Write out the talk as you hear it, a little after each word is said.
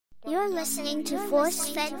You're listening to Force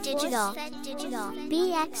Fed Digital.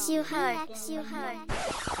 BX you heard.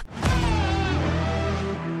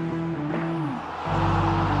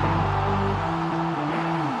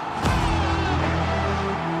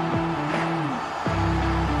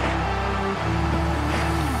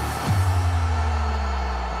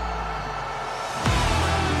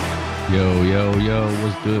 Yo,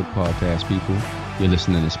 what's good, podcast people? You're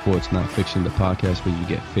listening to Sports Not Fiction, the podcast where you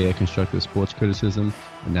get fair, constructive sports criticism,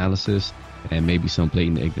 analysis, and maybe some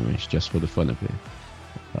blatant ignorance just for the fun of it.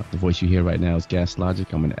 The voice you hear right now is Gas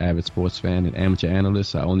Logic. I'm an avid sports fan and amateur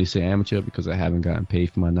analyst. I only say amateur because I haven't gotten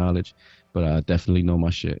paid for my knowledge, but I definitely know my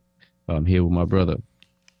shit. I'm here with my brother.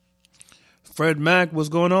 Fred Mack, what's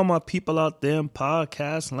going on, my people out there in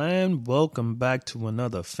podcast land? Welcome back to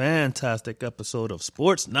another fantastic episode of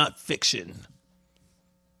Sports Not Fiction.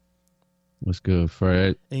 What's good,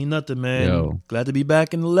 Fred? Ain't nothing, man. Yo. Glad to be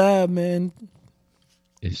back in the lab, man.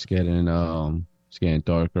 It's getting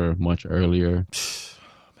darker much earlier. Man,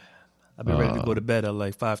 I've been ready to go to bed at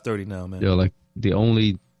like 5:30 now, man. Yo, like the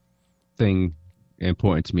only thing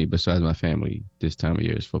important to me besides my family this time of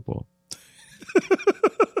year is football.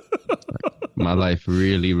 My life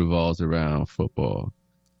really revolves around football.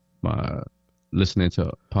 My listening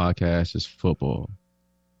to podcasts is football.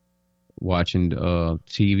 Watching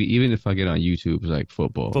TV, even if I get on YouTube, it's like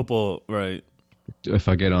football. Football, right. If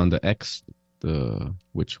I get on the X,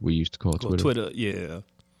 which we used to call Twitter. Yeah.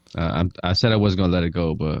 I said I wasn't going to let it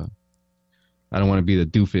go, but I don't want to be the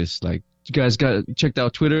doofus. Like, you guys checked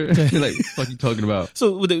out Twitter? Like, what are you talking about?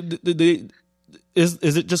 So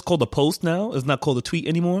is it just called a post now? It's not called a tweet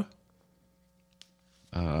anymore?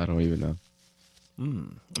 I don't even know.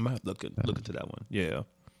 I might have to look into that one. Yeah.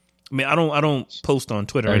 I mean, I don't post on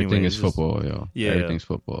Twitter anyway. Everything is football, yo. Yeah. Everything's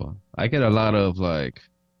football. I get a lot of, like,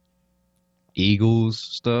 Eagles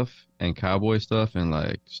stuff and Cowboy stuff, and,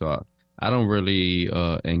 like, so I don't really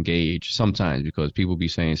engage sometimes because people be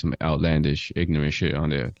saying some outlandish, ignorant shit on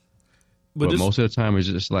there. But most of the time, it's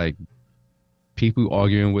just, like, people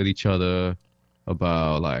arguing with each other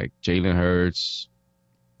about, like, Jalen Hurts.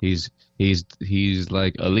 He's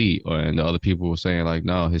like elite, and the other people were saying like,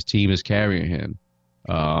 no, his team is carrying him.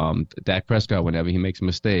 Dak Prescott, whenever he makes a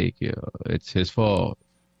mistake, it's his fault.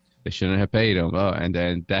 They shouldn't have paid him. And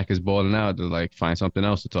then Dak is balling out to like find something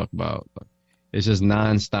else to talk about. It's just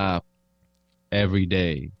nonstop every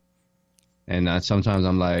day. And sometimes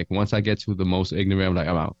I'm like, once I get to the most ignorant, I'm like,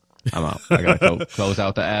 I'm out. I gotta close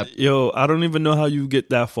out the app. Yo, I don't even know how you get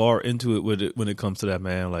that far into it when it comes to that,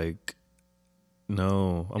 man. Like.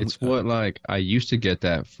 No. Like I used to get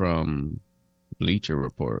that from Bleacher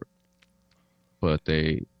Report, but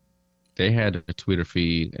they had a Twitter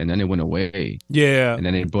feed and then it went away. Yeah. And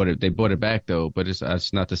then they brought it back though, but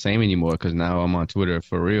it's not the same anymore because now I'm on Twitter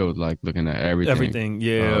for real, like looking at everything. Everything,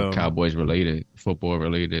 yeah. Cowboys related, football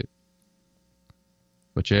related.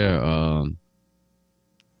 But yeah,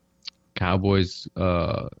 Cowboys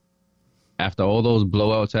after all those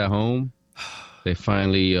blowouts at home, they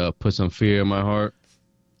finally put some fear in my heart.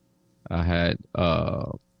 I had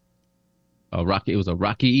it was a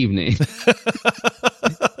rocky evening.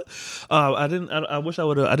 I wish I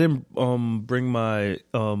would have. I didn't bring my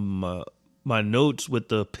my notes with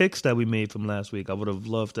the picks that we made from last week. I would have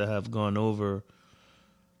loved to have gone over.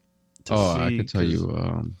 I could tell you.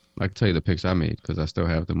 I can tell you the picks I made because I still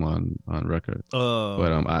have them on record.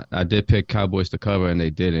 But I did pick Cowboys to cover and they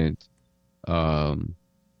didn't.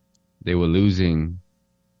 They were losing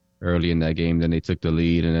early in that game. Then they took the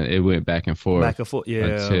lead, and then it went back and forth. Yeah.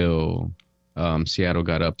 Until Seattle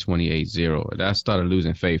got up 28-0. And I started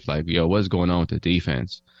losing faith. Like, yo, what's going on with the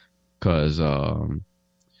defense? Because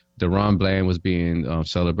Deron Bland was being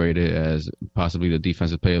celebrated as possibly the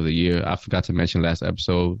defensive player of the year. I forgot to mention last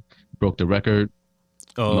episode, broke the record.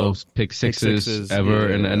 Most pick sixes ever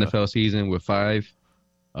in the NFL season with 5.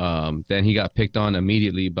 Then he got picked on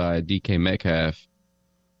immediately by DK Metcalf,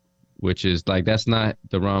 which is like, that's not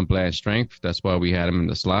Deron Bland's strength. That's why we had him in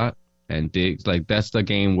the slot. And Diggs, like, that's the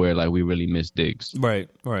game where like we really missed Diggs. Right.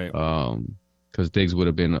 Because Diggs would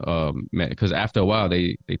have been because after a while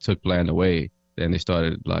they took Bland away. Then they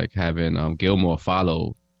started like having Gilmore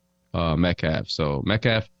follow Metcalf. So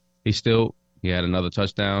Metcalf, he had another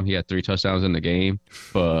touchdown. He had 3 touchdowns in the game,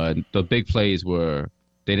 but the big plays they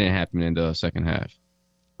didn't happen in the second half.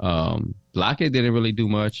 Lockett didn't really do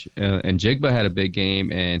much, and Jigba had a big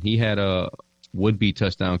game, and he had a would-be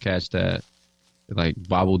touchdown catch that like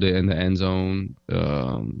bobbled it in the end zone,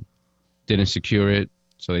 didn't secure it,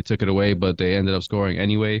 so they took it away, but they ended up scoring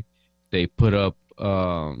anyway. They put up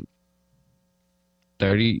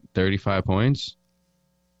 35 points.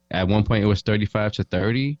 At one point, it was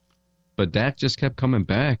 35-30, but Dak just kept coming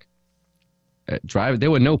back. drive.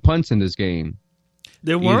 There were no punts in this game.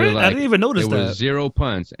 There weren't. I didn't even notice there that. was 0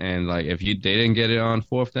 punts, and like if they didn't get it on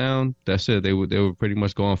 4th down, that's it. They were pretty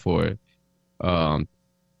much going for it.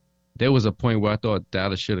 There was a point where I thought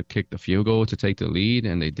Dallas should have kicked the field goal to take the lead,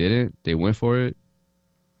 and they didn't. They went for it.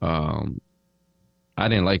 I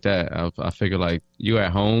didn't like that. I figured like you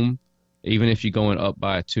at home, even if you're going up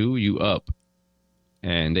by 2, you up.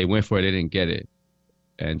 And they went for it. They didn't get it.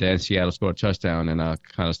 And then Seattle scored a touchdown, and I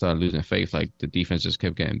kind of started losing faith. Like the defense just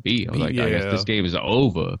kept getting beat. I was like, I guess this game is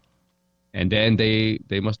over. And then they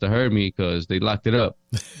must have heard me because they locked it up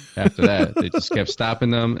after that. They just kept stopping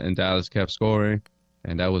them, and Dallas kept scoring,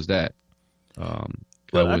 and that was that.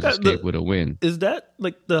 Cowboys escaped with a win. Is that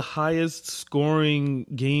like the highest scoring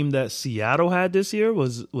game that Seattle had this year?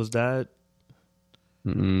 Was that?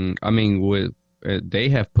 I mean, they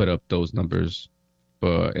have put up those numbers,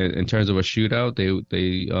 but in terms of a shootout, they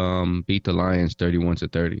beat the Lions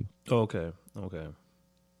 31-30. Okay.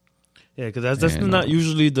 Yeah, because that's not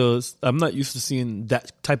usually I'm not used to seeing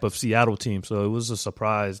that type of Seattle team, so it was a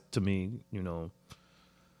surprise to me,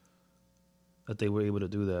 that they were able to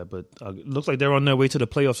do that. But it looks like they're on their way to the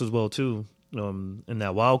playoffs as well too. In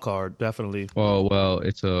that wild card, definitely. Well,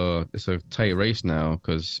 it's a tight race now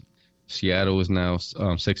because Seattle is now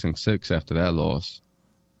 6-6 after that loss.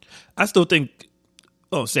 I still think,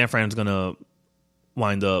 San Fran's gonna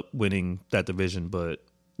wind up winning that division, but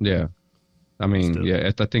yeah, I mean,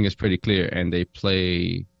 I think it's pretty clear, and I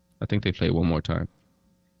think they play one more time.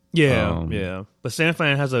 Yeah. But San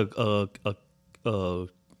Fran has a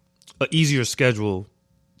easier schedule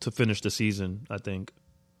to finish the season, I think.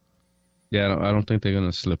 Yeah, I don't think they're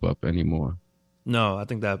gonna slip up anymore. No, I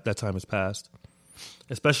think that time has passed.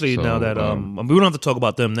 Especially now that we don't have to talk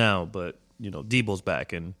about them now, but Debo's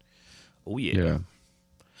back, and yeah.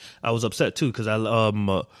 I was upset too because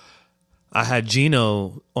I had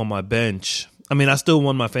Geno on my bench. I mean, I still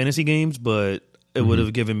won my fantasy games, but it would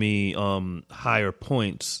have given me higher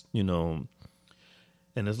points, And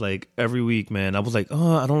it's like every week, man, I was like,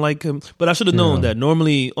 I don't like him. But I should have known that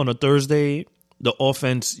normally on a Thursday, the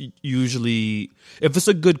offense usually, if it's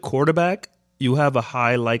a good quarterback, you have a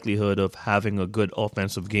high likelihood of having a good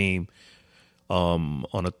offensive game on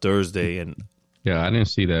a Thursday. And yeah, I didn't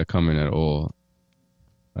see that coming at all.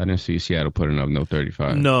 I didn't see Seattle putting up no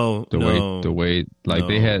 35. No. The way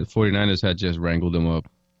they had 49ers had just wrangled them up.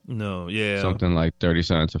 No, yeah. Something like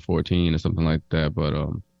 30-14 or something like that. But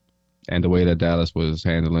and the way that Dallas was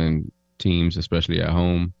handling teams, especially at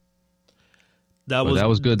home. That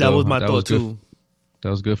was good. That was my thought too. That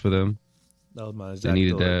was good for them. That was my exact They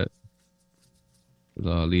needed thought.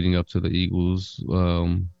 that leading up to the Eagles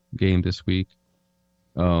game this week.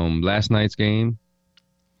 Last night's game,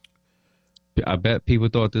 I bet people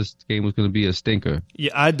thought this game was going to be a stinker.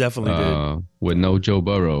 Yeah, I definitely did. With no Joe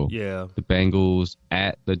Burrow. Yeah. The Bengals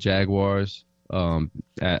at the Jaguars.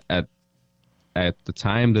 At the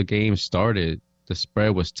time the game started, the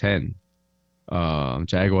spread was 10.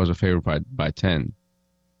 Jaguars were favored by 10.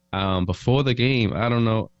 Before the game, I don't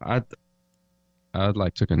know. I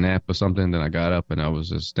like took a nap or something. Then I got up and I was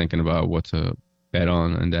just thinking about what to bet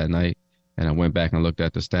on that night. And I went back and looked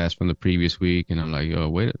at the stats from the previous week, and I'm like,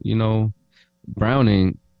 wait,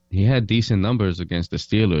 Browning, he had decent numbers against the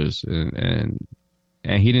Steelers, and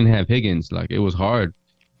he didn't have Higgins. Like, it was hard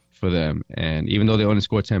for them. And even though they only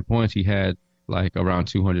scored 10 points, he had like around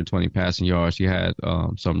 220 passing yards. He had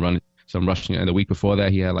some rushing. And the week before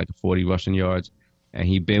that, he had like 40 rushing yards. And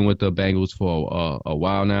he'd been with the Bengals for a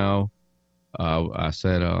while now. I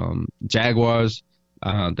said Jaguars,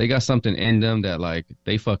 they got something in them that like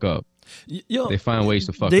they fuck up. They find ways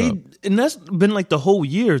to fuck up, and that's been like the whole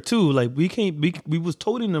year too. Like we was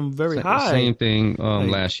toting them very high. Same thing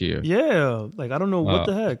last year. Yeah, like I don't know what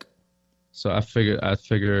the heck. So I think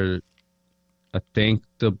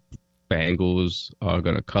the Bengals are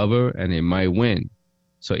gonna cover and they might win.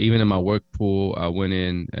 So even in my work pool, I went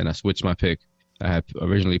in and I switched my pick. I had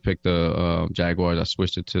originally picked the Jaguars. I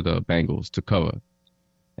switched it to the Bengals to cover,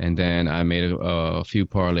 and then I made a few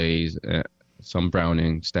parlays. Some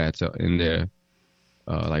Browning stats in there,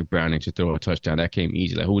 like Browning to throw a touchdown. That came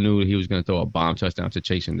easy. Like, who knew he was going to throw a bomb touchdown to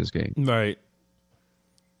Chase in this game? Right.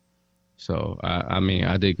 So, I mean,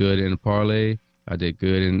 I did good in the parlay. I did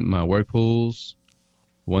good in my work pools.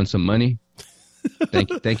 Won some money.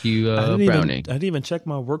 Thank you, Browning. I didn't even check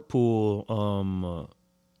my work pool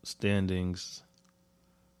standings.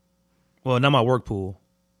 Well, not my work pool.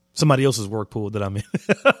 Somebody else's work pool that I'm in.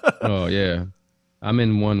 Oh, yeah. I'm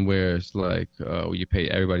in one where it's like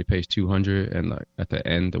everybody pays $200, and like at the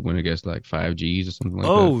end the winner gets like 5 G's or something like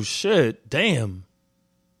that. Oh shit! Damn.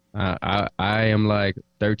 I am like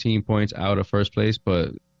 13 points out of first place,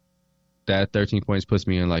 but that 13 points puts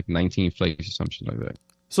me in like 19th place or something like that.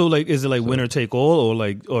 So like, is it like So, winner take all,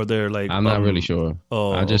 or they're like? I'm not really sure.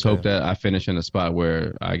 Oh, I just okay. hope that I finish in a spot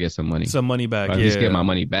where I get some money. Some money back, or at least get my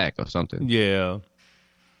money back or something. Yeah.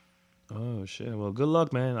 Oh shit! Well, good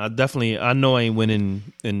luck, man. I know I ain't winning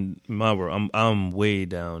in my world. I'm way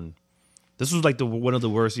down. This was like one of the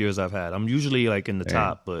worst years I've had. I'm usually like in the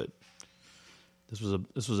top, but this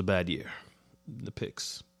was a bad year. The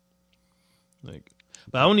picks, like,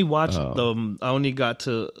 but I only watched I only got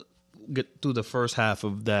to get through the first half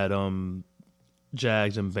of that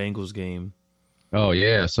Jags and Bengals game. Oh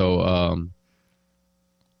yeah, so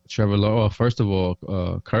Trevor Lawrence. First of all,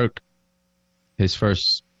 Kirk, his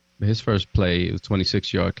first play, it was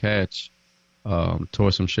 26-yard catch,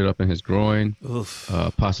 tore some shit up in his groin,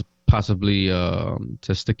 possibly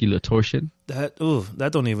testicular torsion.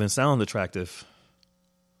 That don't even sound attractive.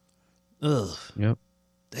 Ugh. Yep.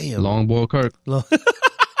 Damn. Long ball, Kirk. Long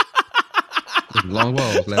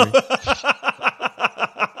balls, Larry.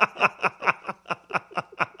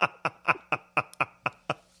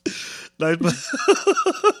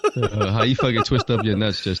 How you fucking twist up your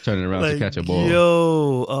nuts just turning around to catch a ball?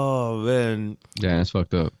 Yo, oh man. Yeah, that's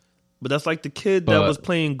fucked up. But that's like the kid that was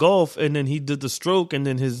playing golf and then he did the stroke and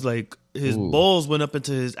then his balls went up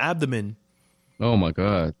into his abdomen. Oh my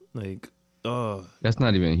god. Like, that's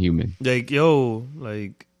not even human. Like, yo,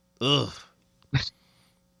 like, ugh.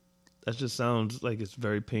 That just sounds like it's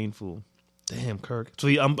very painful. Damn, Kirk. So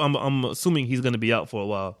I'm assuming he's gonna be out for a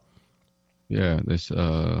while. Yeah, there's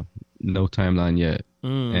no timeline yet.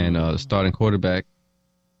 And the starting quarterback,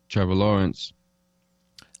 Trevor Lawrence,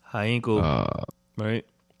 high ankle, right?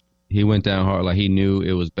 He went down hard, like he knew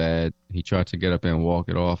it was bad. He tried to get up and walk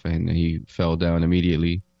it off, and he fell down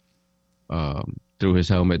immediately. Threw his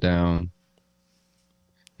helmet down.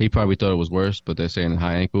 He probably thought it was worse, but they're saying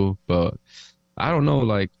high ankle. But I don't know,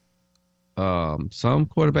 like some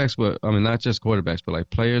quarterbacks, not just quarterbacks, but like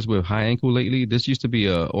players with high ankle lately. This used to be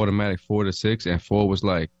a automatic 4 to 6, and 4 was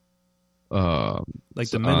like the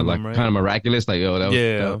minimum, right? Kind of miraculous. Like,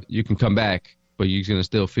 you can come back, but you're gonna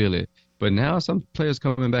still feel it. But now some players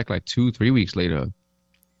coming back like 2-3 weeks later.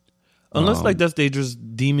 Unless they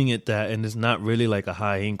just deeming it that, and it's not really like a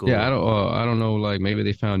high ankle. Yeah, I don't know. Like maybe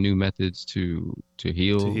they found new methods to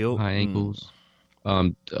heal high ankles.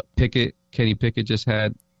 Kenny Pickett just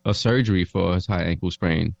had a surgery for his high ankle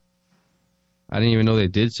sprain. I didn't even know they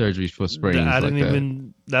did surgeries for sprains.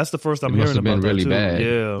 That's the first I'm hearing about that. It must have been really bad.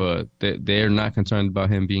 Yeah, but they're not concerned about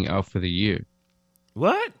him being out for the year.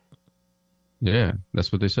 What? Yeah,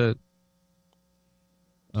 that's what they said.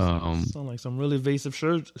 Sound like some really invasive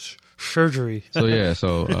surgery. So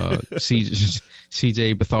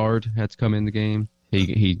CJ Beathard had to come in the game.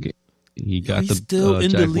 He's still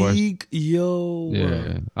in Jaguars. the league. Yo.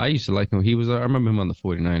 Yeah. I used to like him. I remember him on the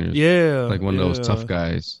 49ers. Yeah. Like one of those tough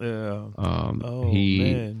guys. Yeah.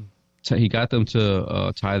 Man. He got them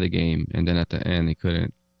to tie the game, and then at the end he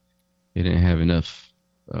didn't have enough.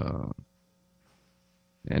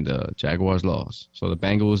 And Jaguars lost. So the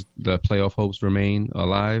Bengals, the playoff hopes remain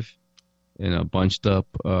alive in a bunched up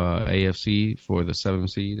AFC for the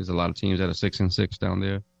 7th seed. There's a lot of teams that are 6-6 down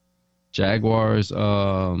there. Jaguars,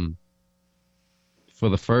 for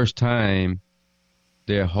the first time,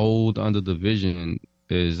 their hold on the division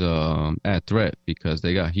is at threat because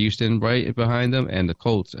they got Houston right behind them and the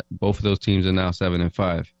Colts. Both of those teams are now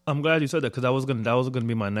 7-5. I'm glad you said that because that was gonna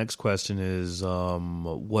be my next question. Is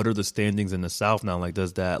what are the standings in the South now? Like,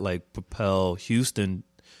 does that like propel Houston?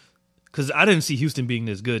 Because I didn't see Houston being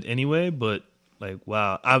this good anyway. But like,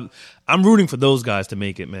 wow, I'm rooting for those guys to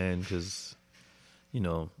make it, man. Because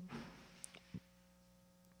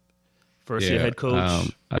first year head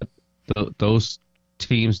coach. Those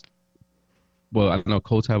teams. Well, I know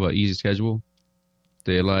Colts have an easy schedule.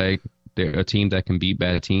 They're a team that can beat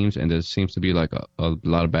bad teams, and there seems to be like a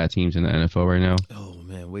lot of bad teams in the NFL right now. Oh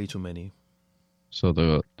man, way too many. So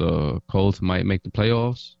the Colts might make the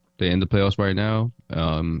playoffs. They're in the playoffs right now.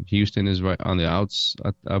 Houston is right on the outs,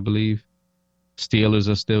 I believe. Steelers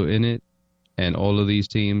are still in it, and all of these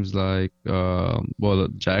teams the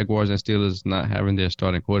Jaguars and Steelers not having their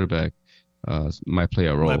starting quarterback might play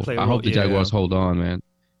a role. I hope the Jaguars hold on, man.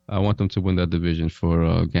 I want them to win that division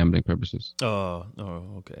for gambling purposes. Oh,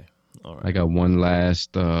 okay. All right. I got one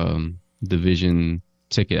last division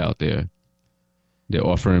ticket out there. They're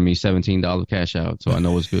offering me $17 cash out, so I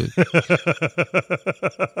know it's good.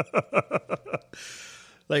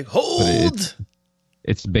 Like, hold!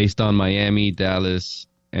 It's based on Miami, Dallas,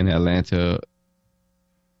 and Atlanta,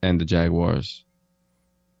 and the Jaguars.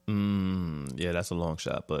 Yeah, that's a long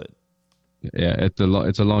shot, but... Yeah, it's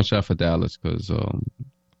a long shot for Dallas because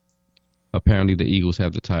apparently the Eagles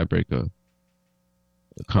have the tiebreaker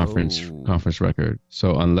conference record.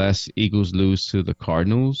 So unless Eagles lose to the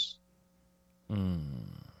Cardinals,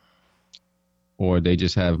 or they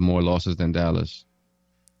just have more losses than Dallas.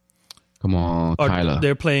 Come on, Tyler.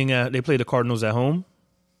 They play the Cardinals at home.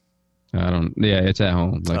 Yeah, it's at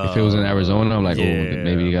home. Like if it was in Arizona, I'm like,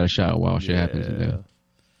 maybe you got a shot while shit happens in there.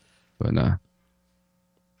 But nah.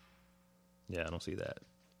 Yeah, I don't see that.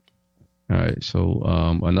 All right, so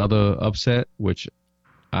another upset, which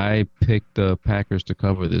I picked the Packers to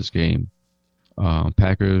cover this game.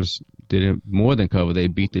 Packers didn't more than cover; they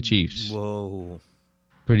beat the Chiefs. Whoa,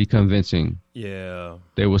 pretty convincing. Yeah,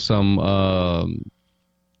 there was some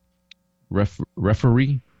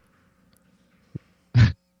referee.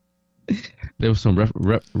 There was some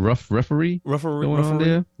referee going on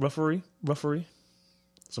there. Referee.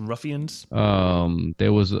 Some ruffians.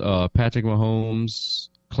 There was Patrick Mahomes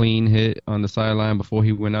clean hit on the sideline before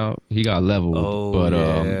he went out. He got leveled, but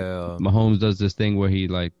Mahomes does this thing where he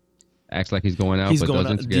like acts like he's going out, but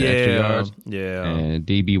doesn't to get extra yards. Yeah, and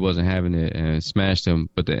DB wasn't having it and smashed him,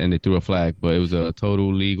 and they threw a flag. But it was a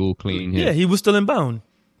total legal clean hit. Yeah, he was still in bound.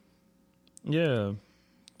 Yeah.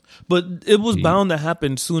 But it was bound to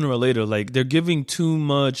happen sooner or later. Like, they're giving too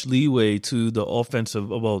much leeway to the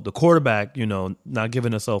the quarterback, not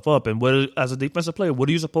giving himself up. And as a defensive player, what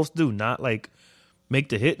are you supposed to do? Not, like, make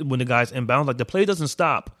the hit when the guy's inbound? Like, the play doesn't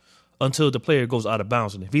stop until the player goes out of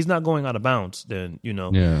bounds. And if he's not going out of bounds, then,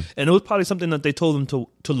 Yeah. And it was probably something that they told him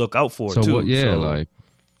to look out for, too.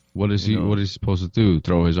 What is he supposed to do?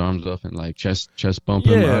 Throw his arms up and, like, chest bump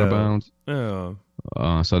him out of bounds? Yeah.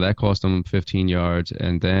 So that cost them 15 yards,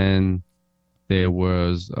 and then there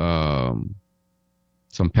was some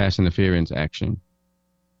pass interference action.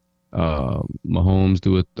 Mahomes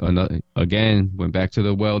went back to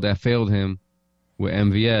the well that failed him with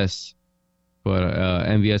MVS, but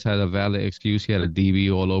MVS had a valid excuse. He had a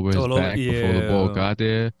DB all over his back before the ball got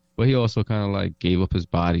there, but he also kind of like gave up his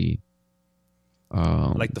body.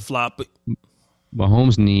 Like the flop.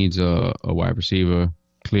 Mahomes needs a wide receiver.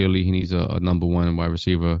 Clearly, he needs a number one wide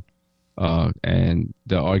receiver. And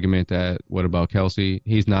the argument that, what about Kelsey?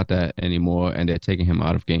 He's not that anymore, and they're taking him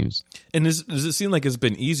out of games. And does it seem like it's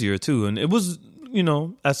been easier, too? And it was,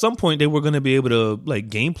 at some point they were going to be able to, like,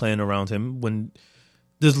 game plan around him when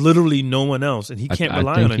there's literally no one else, and he can't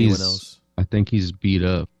rely on anyone else. I think he's beat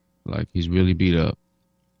up. Like, he's really beat up.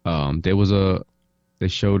 They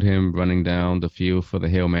showed him running down the field for the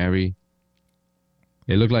Hail Mary.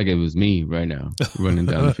 It looked like it was me right now running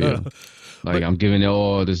down the field. Like, I'm giving it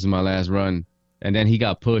all. This is my last run. And then he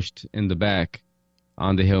got pushed in the back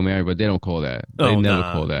on the Hail Mary, but they don't call that. They never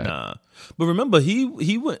call that. Nah. But remember,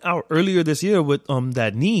 he went out earlier this year with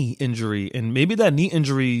that knee injury, and maybe that knee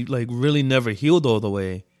injury like really never healed all the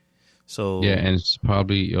way. So yeah, and it's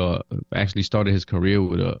probably actually started his career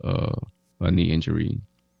with a knee injury.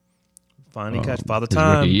 Finally catch Father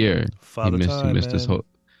Time. His rookie year. Father Time, he missed his whole.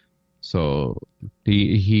 So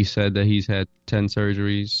he said that he's had 10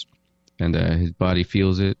 surgeries and that his body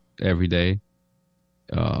feels it every day.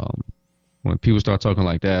 When people start talking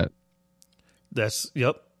like that,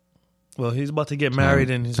 yep. Well, he's about to get married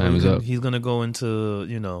and he's going to go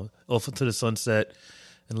into, off into the sunset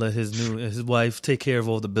and let his wife take care of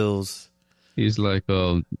all the bills. He's like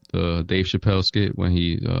the Dave Chappelle skit when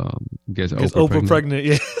he gets Oprah pregnant.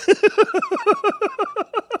 Yeah.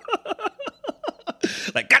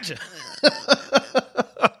 Like, gotcha.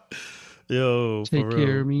 Yo, take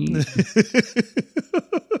care of me.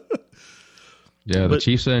 Yeah, the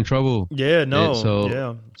Chiefs are in trouble. Yeah, no.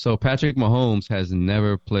 So Patrick Mahomes has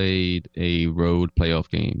never played a road playoff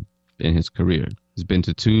game in his career. He's been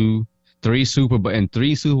to three Super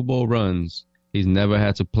Bowl runs. He's never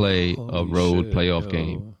had to play a road playoff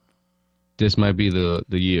game. This might be the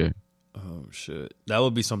year. Oh shit, that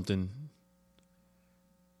would be something.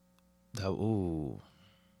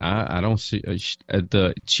 I don't see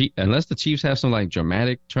unless the Chiefs have some like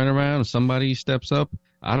dramatic turnaround, somebody steps up.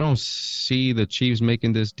 I don't see the Chiefs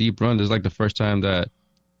making this deep run. This is like the first time that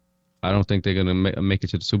I don't think they're gonna make it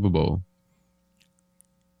to the Super Bowl.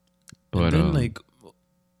 But and then,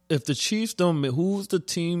 if the Chiefs don't, who's the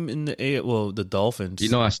team in the A? Well, the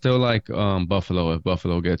Dolphins. I still like Buffalo. If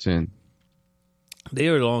Buffalo gets in, they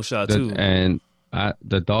are a long shot too. And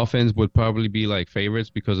the Dolphins would probably be like favorites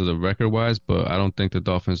because of the record-wise, but I don't think the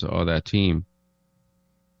Dolphins are that team.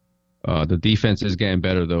 The defense is getting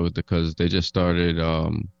better though because they just started. They're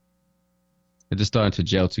just starting to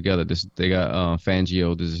gel together. They got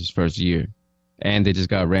Fangio. This is his first year, and they just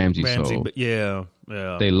got Ramsey. So but yeah.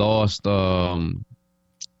 They lost.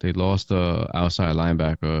 They lost the outside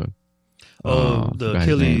linebacker. The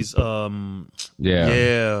Achilles.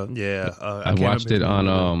 Yeah. Yeah. I watched it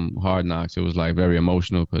on Hard Knocks. It was like very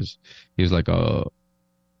emotional because he was like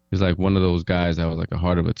one of those guys that was like a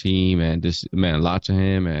heart of a team, and this meant a lot to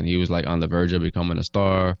him. And he was like on the verge of becoming a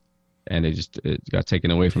star, and it got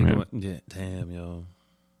taken away from him. Yeah, damn, yo.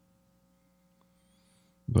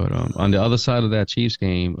 But on the other side of that Chiefs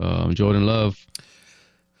game, Jordan Love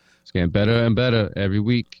is getting better and better every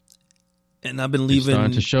week. And I've been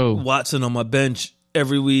leaving Watson on my bench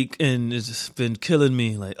every week, and it's been killing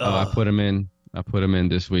me. Like, I put him in.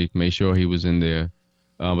 This week. Made sure he was in there.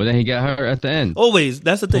 But then he got hurt at the end. Always.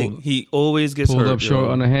 That's the thing. He always gets pulled hurt. Pulled up short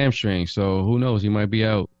on a hamstring. So who knows? He might be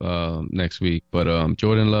out next week. But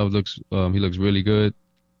Jordan Love looks really good.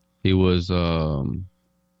 He was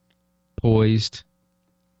poised.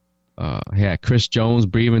 He had Chris Jones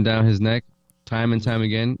breathing down his neck time and time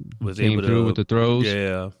again. Came through with the throws.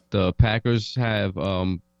 Yeah. The Packers have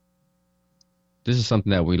this is something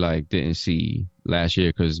that we didn't see last year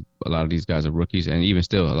because a lot of these guys are rookies, and even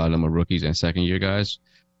still, a lot of them are rookies and second-year guys.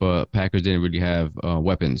 But Packers didn't really have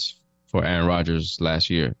weapons for Aaron Rodgers last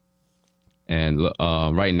year, and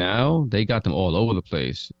right now they got them all over the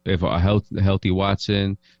place. If a healthy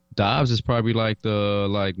Watson, Dobbs is probably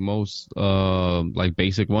the most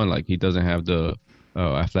basic one. Like he doesn't have the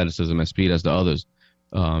athleticism and speed as the others.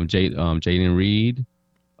 Jaden Reed.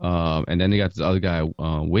 And then they got this other guy,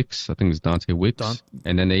 Wicks. I think it's Dante Wicks.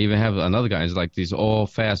 And then they even have another guy. It's like these all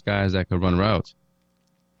fast guys that could run routes.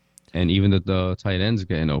 And even the tight ends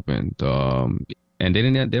getting open. And they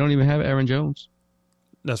don't even have Aaron Jones.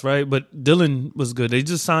 That's right. But Dylan was good. They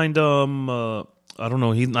just signed I don't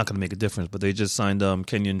know. He's not going to make a difference. But they just signed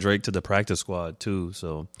Kenyon Drake to the practice squad too.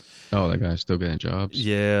 So. Oh, that guy's still getting jobs.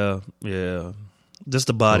 Yeah. Just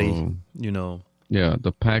the body, Yeah,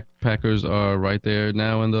 the Packers are right there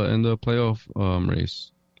now in the playoff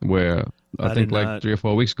race. Where I think 3 or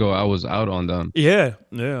 4 weeks ago I was out on them. Yeah.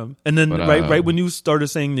 And then right when you started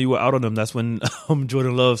saying that you were out on them, that's when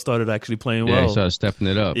Jordan Love started actually playing well. Yeah, he started stepping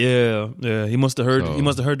it up. Yeah. He must have heard. He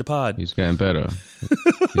must have heard the pod. He's getting better.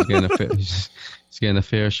 he's getting a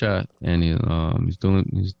fair shot, and he's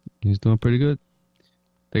doing pretty good.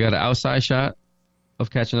 They got an outside shot of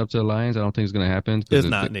catching up to the Lions. I don't think it's going to happen. It's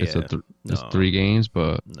not. It's 3 games,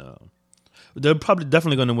 but no, they're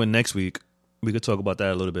definitely going to win next week. We could talk about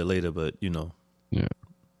that a little bit later, but yeah.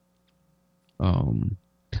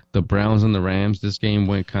 The Browns and the Rams. This game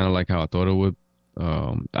went kind of like how I thought it would.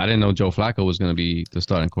 I didn't know Joe Flacco was going to be the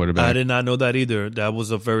starting quarterback. I did not know that either. That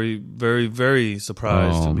was a very, very, very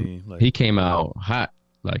surprise to me. He came out hot.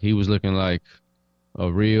 Like he was looking like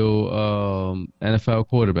a real NFL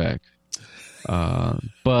quarterback.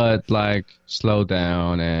 But slowed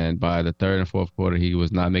down, and by the third and fourth quarter, he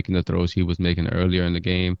was not making the throws he was making earlier in the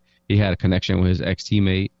game. He had a connection with his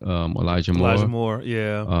ex-teammate, Elijah Moore. Elijah Moore,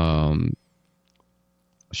 yeah.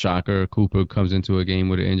 Shocker, Cooper comes into a game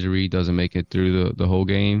with an injury, doesn't make it through the whole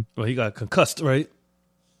game. Well, he got concussed, right?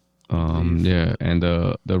 Yeah, and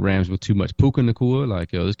the Rams with too much Puka Nacua,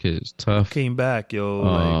 this kid is tough. Came back,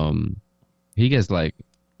 yo. He gets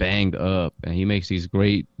banged up, and he makes these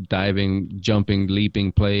great diving, jumping,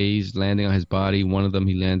 leaping plays, landing on his body. One of them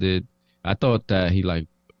he landed. I thought that he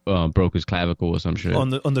broke his clavicle or some shit on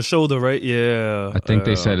the shoulder, right? Yeah, I think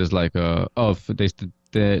they said it's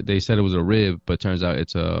they said it was a rib, but turns out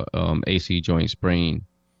it's a AC joint sprain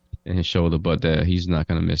in his shoulder. But he's not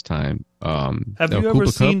gonna miss time. Have you ever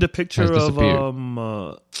seen the picture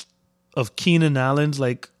of Keenan Allen's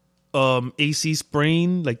AC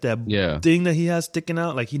sprain, that thing that he has sticking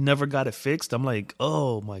out, he never got it fixed? I'm like,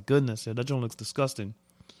 oh my goodness, that joint looks disgusting.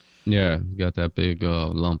 Yeah, he got that big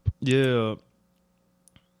lump. Yeah.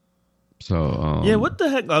 So yeah, what the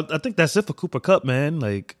heck? I think that's it for Cooper Kupp, man.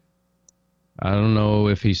 I don't know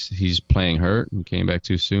if he's playing hurt and came back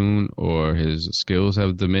too soon, or his skills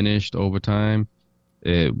have diminished over time.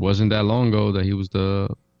 It wasn't that long ago that he was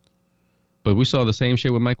but we saw the same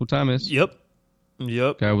shit with Michael Thomas. Yep.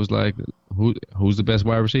 Guy was like, who's the best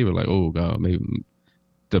wide receiver? Oh God, maybe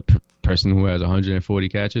the person who has 140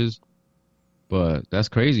 catches. But that's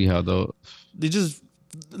crazy how they just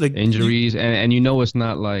injuries and it's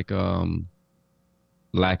not lack of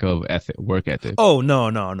work ethic. Oh no,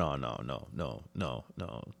 not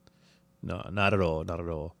at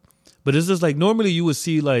all. But it's just normally you would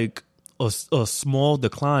see a small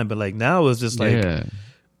decline, but now it's just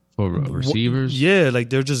for receivers. Yeah,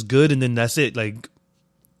 they're just good, and then that's it.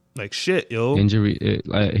 Shit, yo. Injury.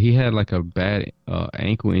 He had a bad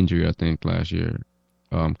ankle injury, I think, last year,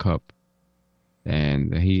 Cup,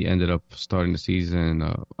 and he ended up starting the season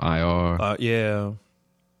IR. Yeah.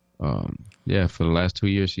 Yeah, for the last 2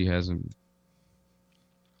 years he hasn't.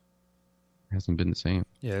 Hasn't been the same.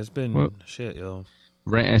 Yeah, it's been Well, shit, yo.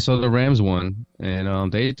 And so the Rams won,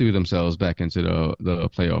 and they threw themselves back into the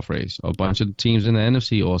playoff race. A bunch of teams in the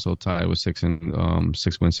NFC also tied with 6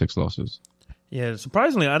 wins, 6 losses. Yeah,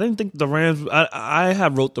 surprisingly, I didn't think the Rams. I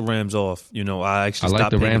have wrote the Rams off. I actually I like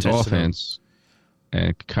stopped the paying Rams attention offense,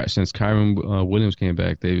 and since Kyron Williams came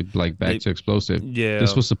back, they back to explosive. Yeah,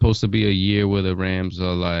 This was supposed to be a year where the Rams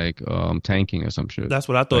are like tanking or some shit. that's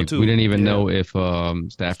what I thought too. We didn't even know if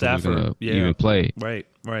Stafford was gonna even play. Right.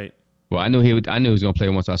 Well, I knew he was gonna play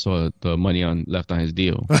once I saw the money left on his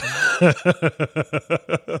deal.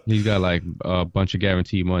 He's got like a bunch of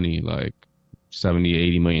guaranteed money, like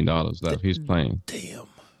 $70-80 million left. He's playing. Damn.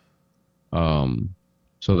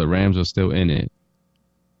 So the Rams are still in it.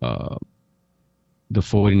 The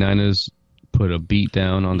 49ers put a beat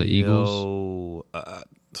down on the Eagles.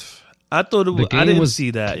 I thought I didn't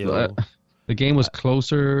see that, yo. The game was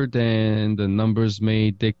closer than the numbers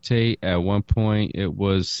may dictate. At one point, it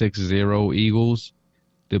was 6-0 Eagles.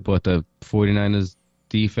 But the 49ers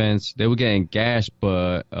defense, they were getting gashed,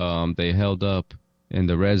 but they held up in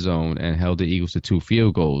the red zone and held the Eagles to 2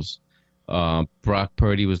 field goals. Brock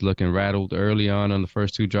Purdy was looking rattled early on the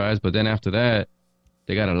first 2 drives, but then after that,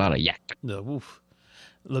 they got a lot of yak.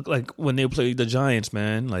 Looked like when they played the Giants,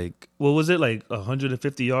 man. Like, what was it, like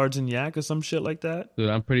 150 yards in yak or some shit like that?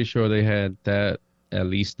 Dude, I'm pretty sure they had at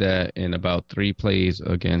least that in about 3 plays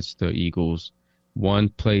against the Eagles. 1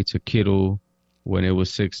 play to Kittle when it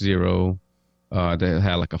was 6-0. They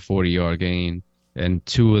had like a 40-yard gain. And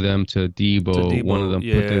 2 of them to Debo. One of them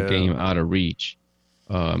put the game out of reach.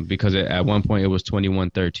 Because at one point it was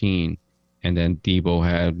 21-13. And then Debo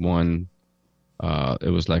had one. It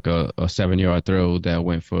was like a 7-yard throw that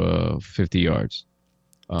went for 50 yards.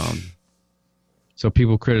 So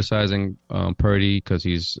people criticizing Purdy because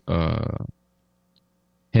he's him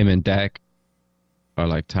and Dak are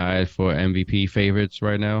like tied for MVP favorites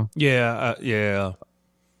right now. Yeah.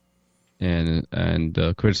 And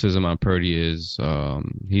the criticism on Purdy is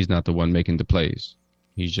he's not the one making the plays.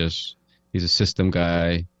 He's a system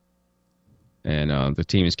guy, and the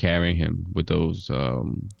team is carrying him with those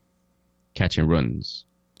catch and runs.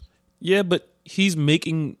 Yeah, but he's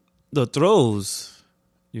making the throws.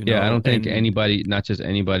 I don't think anybody, not just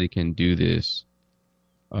anybody, can do this.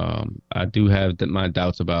 I do have my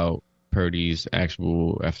doubts about Purdy's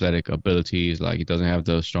actual athletic abilities. Like, he doesn't have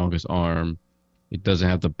the strongest arm. He doesn't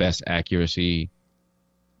have the best accuracy,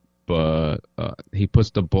 but he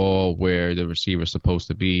puts the ball where the receiver's supposed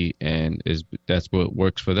to be, and that's what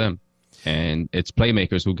works for them. And it's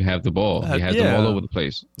playmakers who have the ball. He has them all over the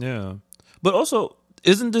place. Yeah, but also,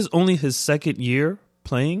 isn't this only his second year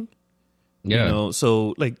playing? Yeah.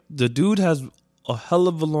 So like the dude has a hell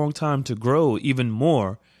of a long time to grow, even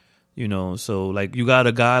more. So like you got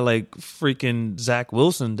a guy like freaking Zach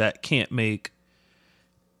Wilson that can't make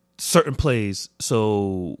certain plays.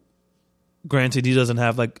 So granted, he doesn't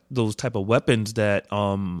have like those type of weapons that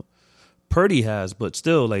Purdy has, but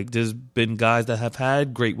still, like, there's been guys that have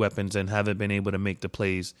had great weapons and haven't been able to make the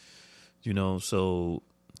plays, so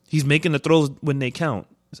he's making the throws when they count,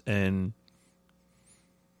 and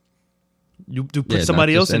you do put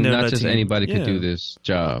somebody else in there. Not just team. Anybody could do this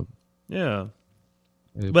job. Yeah.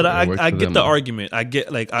 But I get the argument. I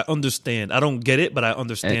understand. I don't get it, but I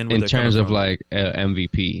understand. In terms of like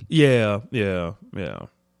MVP. Yeah.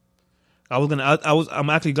 I'm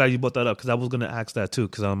actually glad you brought that up because I was gonna ask that too.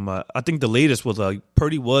 Because I think the latest was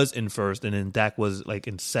Purdy was in first and then Dak was like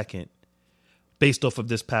in second, based off of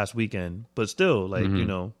this past weekend. But still, like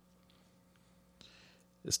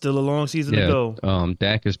it's still a long season to go.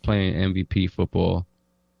 Dak is playing MVP football,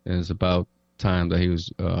 and it's about time that he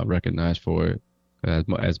was recognized for it.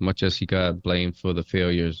 As much as he got blamed for the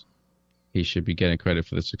failures, he should be getting credit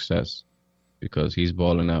for the success because he's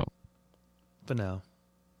balling out. For now.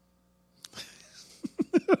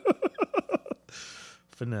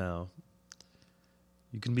 For now.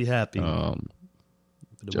 You can be happy.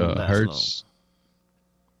 Hurts.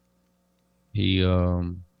 He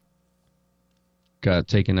got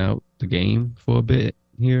taken out the game for a bit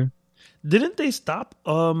here. Didn't they stop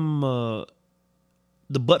the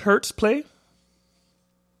Butt Hurts play?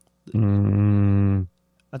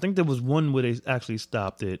 I think there was one where they actually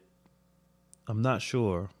stopped it. I'm not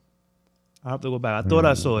sure. I have to go back. I thought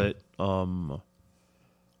I saw it.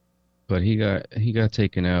 But he got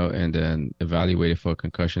taken out and then evaluated for a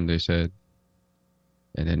concussion, they said.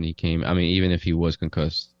 And then he came. I mean, even if he was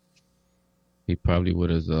concussed, he probably would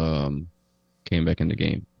have came back in the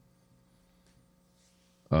game.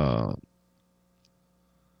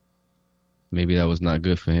 Maybe that was not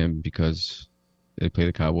good for him because they play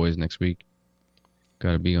the Cowboys next week.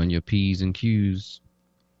 Got to be on your P's and Q's.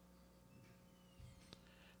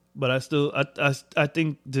 But I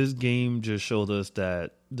think this game just showed us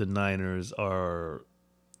that the Niners are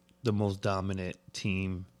the most dominant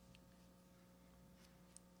team.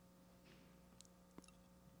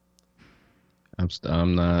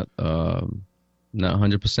 I'm not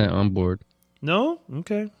 100% on board. No?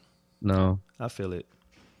 Okay. No. I feel it.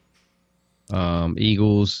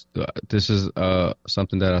 Eagles, this is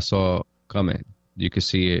something that I saw coming. You can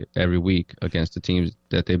see it every week against the teams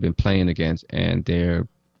that they've been playing against, and their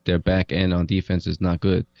back end on defense is not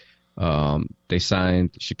good. They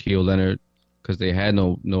signed Shaquille Leonard because they had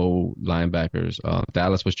no linebackers.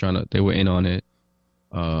 Dallas was they were in on it.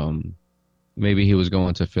 Maybe he was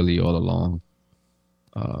going to Philly all along.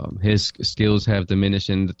 His skills have diminished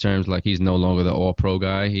in the terms like he's no longer the all-pro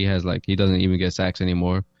guy. He doesn't even get sacks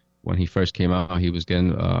anymore. When he first came out, he was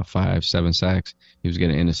getting 5-7 sacks. He was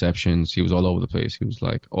getting interceptions. He was all over the place. He was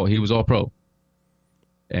he was all pro.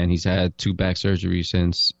 And he's had 2 back surgeries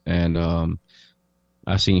since. And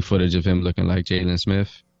I've seen footage of him looking like Jalen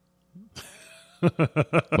Smith.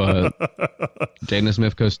 But Jalen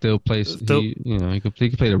Smith could still play. He could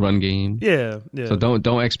play the run game. Yeah. So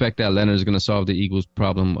don't expect that Leonard's going to solve the Eagles'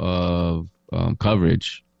 problem of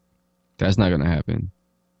coverage. That's not going to happen.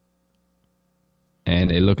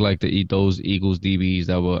 And it looked like those Eagles DBs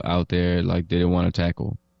that were out there, like, they didn't want to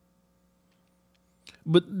tackle.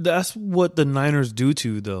 But that's what the Niners do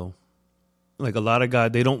too, though. Like, a lot of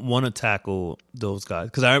guys, they don't want to tackle those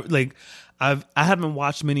guys. Because I haven't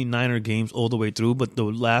watched many Niner games all the way through, but the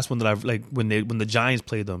last one that I've, like, when the Giants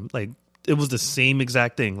played them, like, it was the same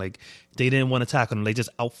exact thing. Like, they didn't want to tackle them. They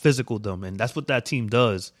just out-physicaled them. And that's what that team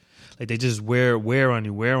does. Like, they just wear on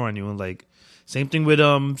you. And, like, same thing with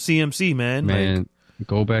CMC, man. Man,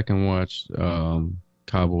 go back and watch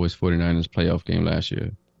Cowboys 49ers playoff game last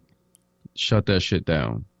year. Shut that shit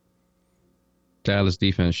down. Dallas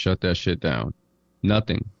defense shut that shit down.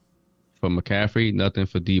 Nothing for McCaffrey, nothing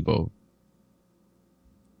for Debo.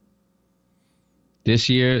 This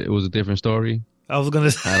year, it was a different story. I was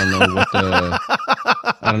gonna say, I don't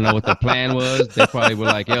know what the plan was. They probably were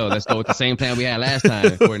like, "Yo, let's go with the same plan we had last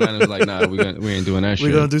time." 49ers was like, "Nah, we ain't doing that shit.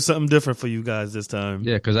 We're gonna do something different for you guys this time."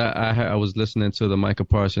 Yeah, because I was listening to the Micah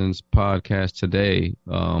Parsons podcast today,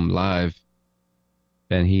 live,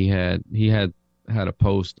 and he had a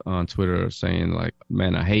post on Twitter saying, like,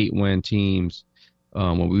 "Man, I hate when teams,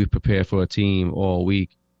 when we prepare for a team all week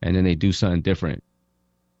and then they do something different."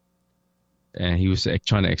 And he was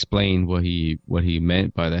trying to explain what he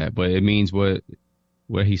meant by that, but it means what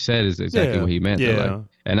he said is exactly what he meant. Yeah. Like,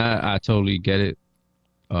 and I totally get it.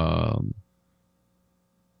 But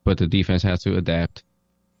the defense has to adapt.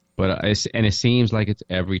 But it seems like it's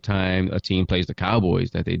every time a team plays the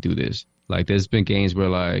Cowboys that they do this. Like, there's been games where,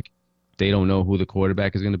 like, they don't know who the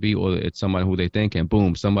quarterback is going to be, or it's somebody who they think, and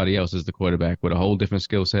boom, somebody else is the quarterback with a whole different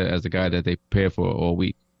skill set as the guy that they prepared for all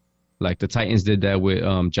week. Like, the Titans did that with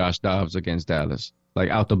Josh Dobbs against Dallas. Like,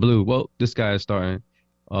 out the blue, well, this guy is starting.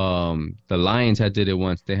 The Lions did it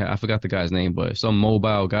once. I forgot the guy's name, but some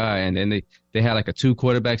mobile guy, and then they had like a 2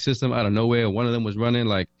 quarterback system out of nowhere. One of them was running.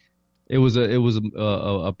 Like, it was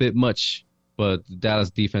a bit much, but the Dallas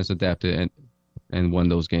defense adapted and won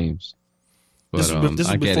those games. But, this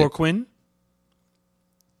is before Quinn?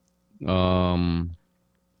 No,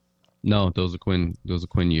 those are Quinn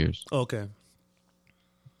years. Okay.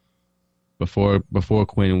 Before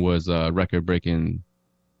Quinn was record-breaking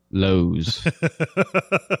lows.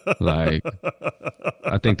 Like,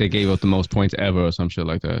 I think they gave up the most points ever or some shit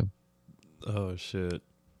like that. Oh, shit.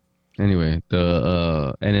 Anyway,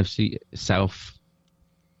 the NFC South,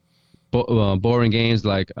 boring games.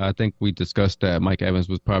 Like, I think we discussed that Mike Evans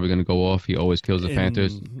was probably going to go off. He always kills the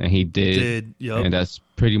Panthers, and he did. Yep. And that's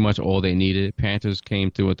pretty much all they needed. Panthers came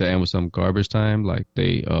through at the end with some garbage time. Like,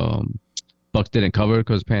 they Bucks didn't cover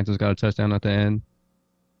because Panthers got a touchdown at the end.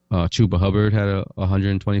 Chuba Hubbard had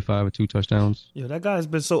 125 with 2 touchdowns. Yeah, that guy's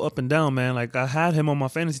been so up and down, man. Like, I had him on my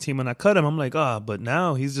fantasy team and I cut him. I'm like, but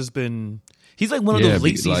now he's like one of those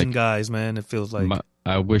late season guys, man. It feels like.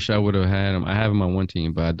 I wish I would have had him. I have him on one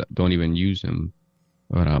team, but I don't even use him.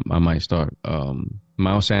 But I might start.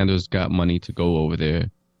 Miles Sanders got money to go over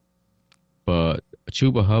there. But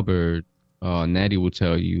Chuba Hubbard, Natty will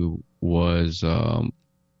tell you, was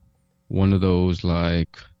one of those,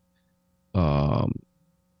 like, all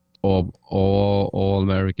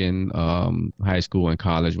American high school and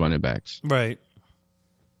college running backs. Right.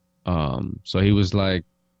 So he was like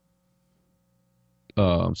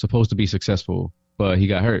supposed to be successful, but he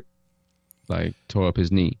got hurt, like tore up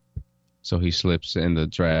his knee. So he slips in the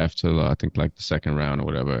draft to I think like the 2nd round or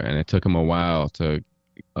whatever, and it took him a while to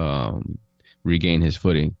regain his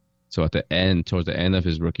footing. So towards the end of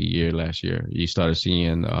his rookie year last year, you started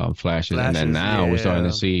seeing flashes, and then now we're starting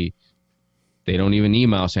to see they don't even need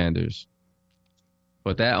Miles Sanders.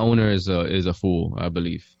 But that owner is a fool, I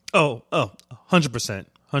believe. 100%.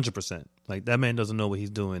 100%. Like, that man doesn't know what he's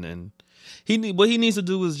doing, and what he needs to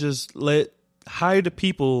do is just hire the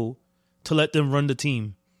people to let them run the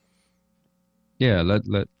team. Yeah,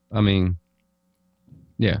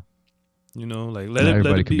 yeah. You know, like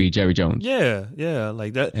everybody could be Jerry Jones. Yeah,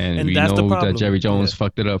 like that. And we that's know the problem. that Jerry Jones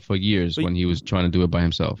fucked it up for years when he was trying to do it by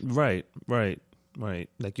himself. Right.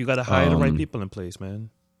 Like, you got to hire the right people in place, man.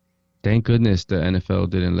 Thank goodness the NFL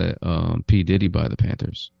didn't let P. Diddy buy the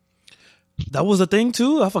Panthers. That was a thing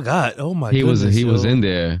too? I forgot. Oh my goodness. He was in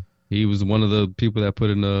there. He was one of the people that put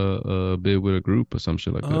in a bid with a group or some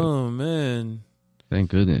shit like that. Oh man. Thank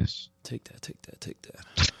goodness. Take that.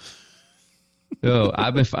 Yo,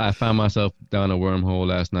 I found myself down a wormhole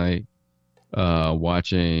last night,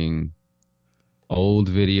 watching old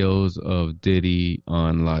videos of Diddy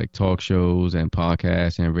on like talk shows and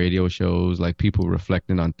podcasts and radio shows, like people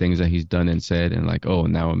reflecting on things that he's done and said, and like, oh,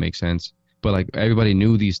 now it makes sense. But like everybody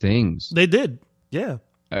knew these things. They did, yeah.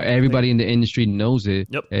 Everybody in the industry knows it.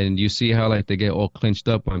 Yep. And you see how like they get all clinched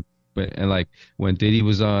up and like when Diddy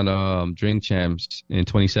was on Drink Champs in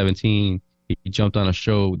 2017. He jumped on a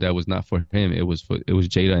show that was not for him. It was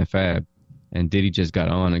Jada and Fab, and Diddy just got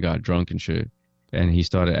on and got drunk and shit, and he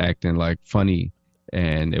started acting like funny,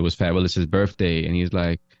 and it was Fabulous's birthday, and he's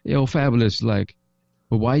like, "Yo, Fabulous, like,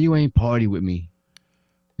 but why you ain't party with me?"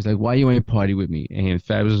 He's like, "Why you ain't party with me?" And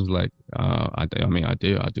Fabulous was like, I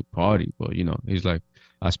do party, but you know," he's like,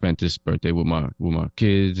 "I spent this birthday with my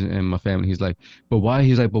kids and my family." He's like, "But why?"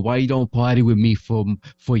 He's like, "But why you don't party with me for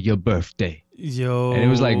your birthday?" Yo. And it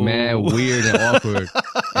was like mad weird and awkward.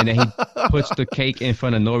 And then he puts the cake in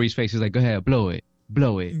front of Nori's face. He's like, "Go ahead, blow it.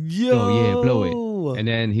 Yo. Blow it." And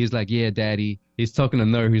then he's like, "Yeah, daddy." He's talking to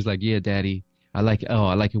Nori. He's like, "Yeah, daddy. I like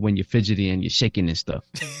it when you're fidgety and you're shaking and stuff."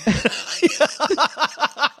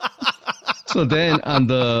 So then on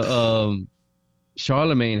the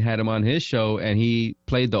Charlemagne had him on his show, and he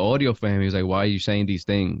played the audio for him. He was like, "Why are you saying these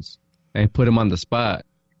things?" And put him on the spot.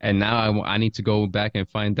 And now I need to go back and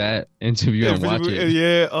find that interview and watch it.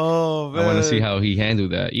 Yeah. Oh man. I want to see how he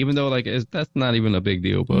handled that. Even though like that's not even a big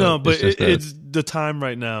deal. But no, but it's the time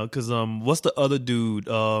right now. Because what's the other dude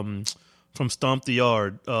from Stomp the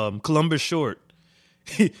Yard? Columbus Short.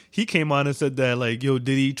 He came on and said that like, yo,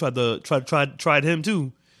 Diddy tried him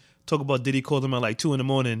too. Talk about Diddy called him at like 2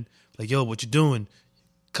 a.m. Like, yo, what you doing?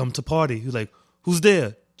 Come to party. He's like, who's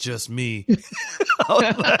there? Just me.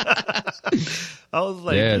 I was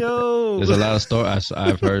like, yeah, yo. There's a lot of stories.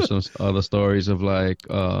 I've heard some other stories of like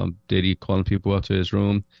Diddy calling people up to his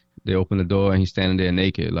room. They open the door and he's standing there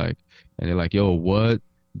naked, like, and they're like, "Yo, what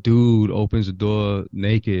dude opens the door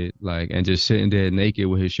naked, like, and just sitting there naked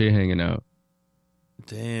with his shit hanging out?"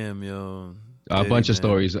 Damn, yo. A bunch of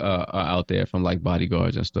stories are out there from like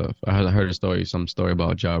bodyguards and stuff. I heard a story, some story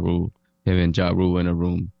about Ja Rule, him and Ja Rule in a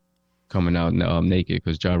room, coming out naked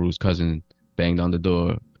because Ja Rule's cousin banged on the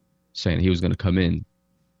door saying he was going to come in.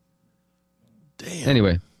 Damn.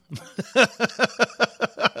 Anyway.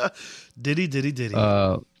 Diddy.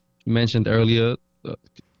 You mentioned earlier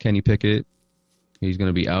Kenny Pickett. He's going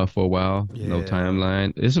to be out for a while. Yeah. No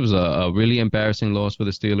timeline. This was a really embarrassing loss for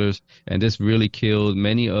the Steelers, and this really killed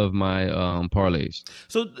many of my parlays.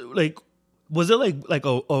 So, like, was it like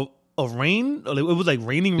a rain? It was like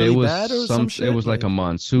raining really bad or some shit? It was like a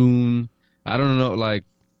monsoon. I don't know. Like,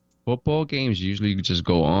 football games usually just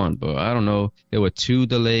go on, but I don't know. There were 2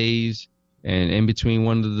 delays, and in between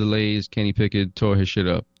one of the delays, Kenny Pickett tore his shit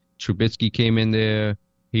up. Trubisky came in there.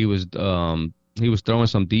 He was throwing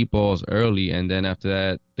some deep balls early, and then after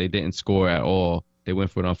that, they didn't score at all. They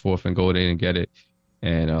went for it on 4th and goal. They didn't get it,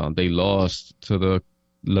 and they lost to the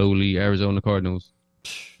lowly Arizona Cardinals.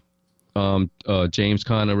 James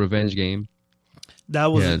Conner revenge game.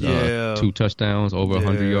 That was 2 touchdowns, over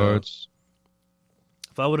 100 yards.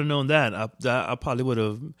 If I would have known that, I probably would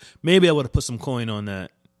have. Maybe I would have put some coin on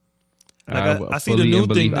that. Like I see the new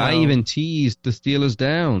thing now. I even teased the Steelers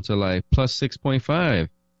down to like plus 6.5.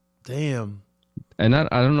 Damn. And I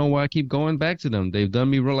don't know why I keep going back to them. They've done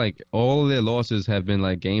me real. Like, all of their losses have been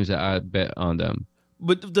like games that I bet on them.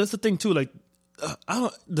 But that's the thing too. Like,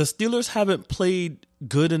 the Steelers haven't played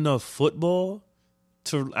good enough football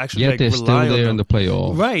to actually yet they're still there in the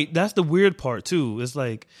playoffs. Right. That's the weird part too. It's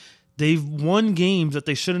like they've won games that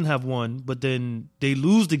they shouldn't have won, but then they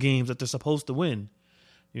lose the games that they're supposed to win.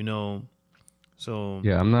 You know. So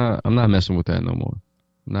yeah, I'm not messing with that no more.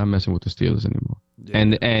 I'm not messing with the Steelers anymore.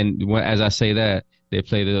 Yeah. And as I say that, They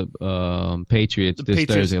play the Patriots this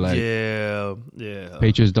Thursday. Like, yeah.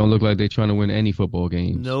 Patriots don't look like they're trying to win any football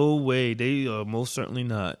games. No way. They are most certainly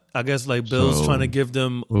not. I guess like Bill's trying to give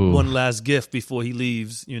them one last gift before he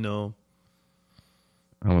leaves, you know.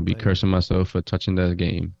 I'm going to be cursing myself for touching that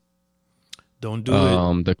game. Don't do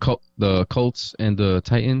it. The Colts and the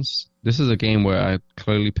Titans. This is a game where I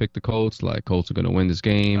clearly picked the Colts. Like, Colts are going to win this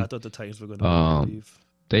game. I thought the Titans were going to leave.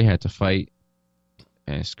 They had to fight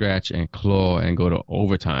and scratch and claw and go to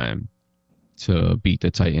overtime to beat the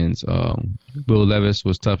Titans. Will Levis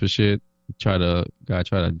was tough as shit. Tried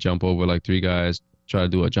to jump over like 3 guys. Try to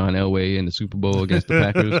do a John Elway in the Super Bowl against the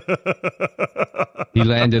Packers. He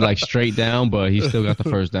landed like straight down, but he still got the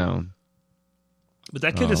first down. But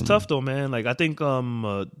that kid is tough though, man. Like I think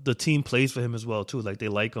the team plays for him as well too. Like they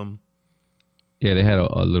like him. Yeah, they had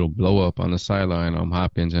a little blow up on the sideline,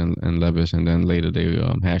 Hopkins and Levis, and then later they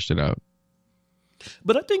hashed it out.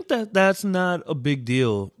 But I think that's not a big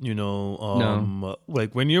deal, you know. No.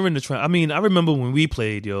 Like when you're in the I mean, I remember when we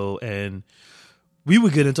played, and we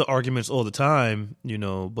would get into arguments all the time, you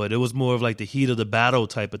know. But it was more of like the heat of the battle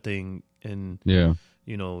type of thing, and yeah,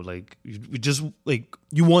 you know, like you just like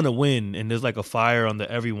you want to win, and there's like a fire under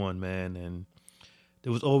everyone, man. And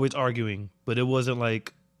there was always arguing, but it wasn't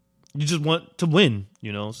like you just want to win,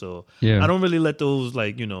 you know. So yeah. I don't really let those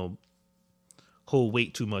like hold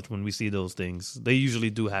weight too much when we see those things. They usually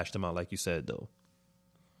do hash them out, like you said, though.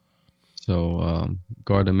 So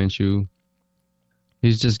Gardner Minshew,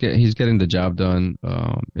 he's getting the job done.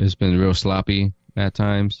 It's been real sloppy at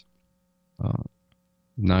times,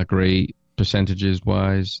 not great percentages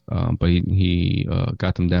wise, but he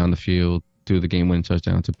got them down the field, threw the game-winning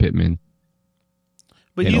touchdown to Pittman.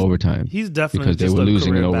 But in overtime, he's definitely because they were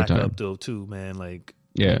losing in overtime, backup, though, too, man. Like,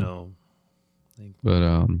 yeah,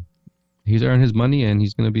 but he's earned his money, and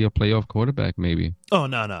he's going to be a playoff quarterback, maybe. Oh,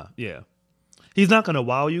 no. Yeah. He's not going to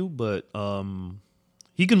wow you, but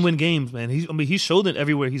he can win games, man. He's showed it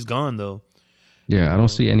everywhere he's gone, though. Yeah, I don't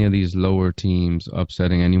see any of these lower teams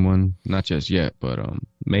upsetting anyone. Not just yet, but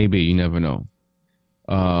maybe. You never know.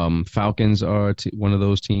 Falcons are one of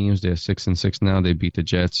those teams. They're 6-6 now. They beat the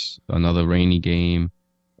Jets. Another rainy game.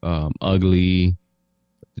 Ugly.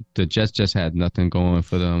 The Jets just had nothing going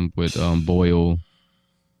for them with Boyle.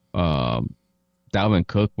 Dalvin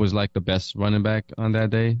Cook was like the best running back on that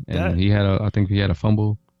day, and I think he had a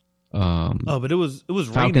fumble. But it was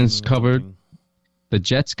Falcons covered. The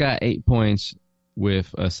Jets got 8 points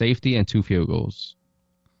with a safety and 2 field goals.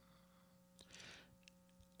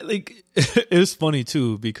 Like it was funny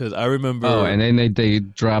too because I remember. Oh, and then they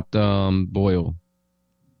dropped Boyle.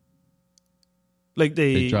 Like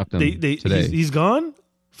they dropped him today. He's gone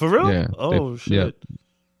for real. Yeah. Shit. Yeah.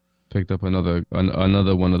 Picked up another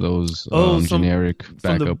one of those generic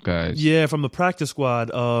backup guys. Yeah, from the practice squad.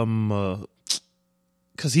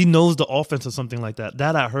 Because he knows the offense or something like that.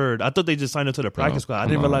 That I heard. I thought they just signed him to the practice squad. I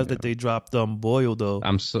didn't realize that they dropped Boyle though.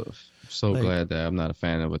 I'm so glad that I'm not a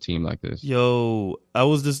fan of a team like this. Yo, I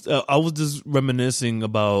was just reminiscing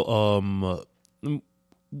about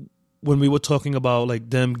when we were talking about like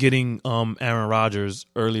them getting Aaron Rodgers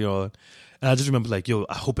early on. And I just remember like, yo,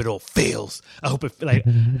 I hope it all fails. I hope it like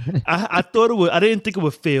I thought it would. I didn't think it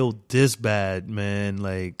would fail this bad, man.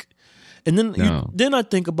 Like, and then then I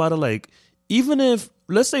think about it like, even if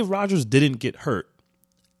let's say Rodgers didn't get hurt,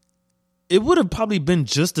 it would have probably been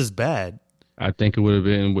just as bad. I think it would have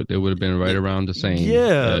been right around the same.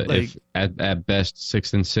 Yeah, if at best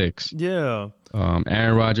 6-6. Yeah.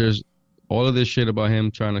 Aaron Rodgers, all of this shit about him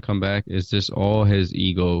trying to come back is just all his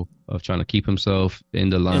ego of trying to keep himself in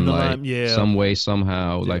the limelight some way,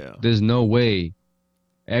 somehow. Like, there's no way.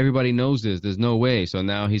 Everybody knows this. There's no way. So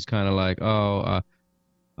now he's kind of like,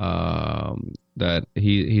 that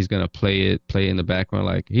he's gonna play in the background.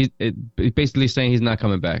 Like he's basically saying he's not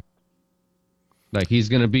coming back. Like he's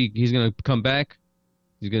gonna come back.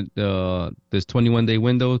 He's gonna this 21-day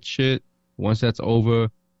window shit. Once that's over,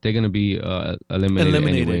 they're gonna be eliminated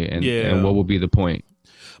anyway. And what will be the point?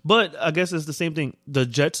 But I guess it's the same thing. The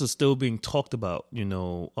Jets are still being talked about,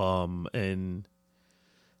 and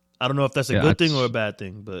I don't know if that's a good thing or a bad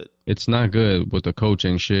thing, but it's not good with the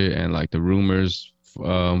coaching shit and like the rumors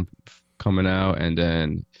coming out, and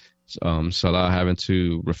then Salah having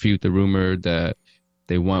to refute the rumor that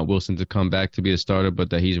they want Wilson to come back to be a starter, but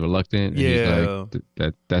that he's reluctant. And he's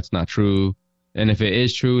like, that's not true. And if it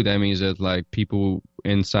is true, that means that like people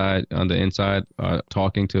on the inside are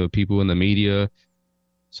talking to people in the media.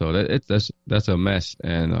 So that's a mess.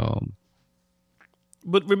 And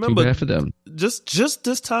but remember, too bad for them. Just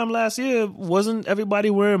this time last year, wasn't everybody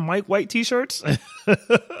wearing Mike White t-shirts?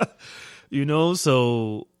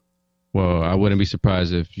 So Well, I wouldn't be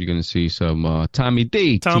surprised if you're going to see some Tommy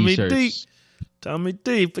D t-shirts. Tommy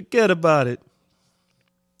D, forget about it.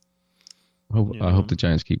 I hope the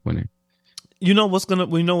Giants keep winning. You know what's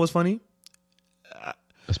funny?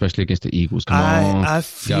 Especially against the Eagles. Come on. I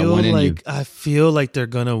feel like they're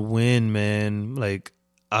gonna win, man. Like,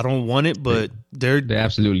 I don't want it, but they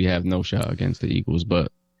absolutely have no shot against the Eagles,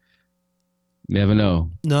 but never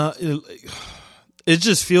know. No, it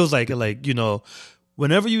just feels like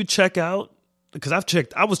whenever you check out, because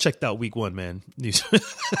I was checked out week 1, man.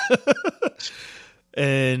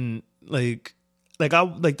 And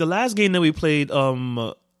the last game that we played,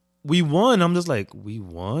 we won. I'm just like, we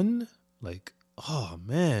won? Like, oh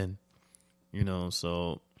man,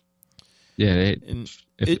 so yeah.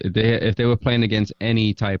 If they were playing against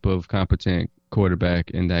any type of competent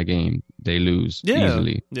quarterback in that game, they lose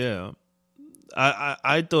easily. Yeah,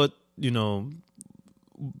 I thought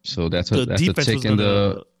So that's a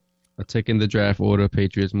tick in the draft order.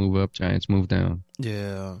 Patriots move up, Giants move down.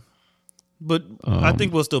 Yeah, but I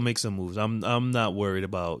think we'll still make some moves. I'm not worried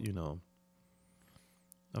about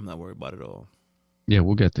I'm not worried about it all. Yeah,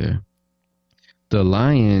 we'll get there. The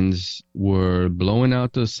Lions were blowing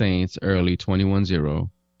out the Saints early, 21-0,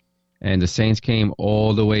 and the Saints came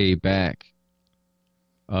all the way back.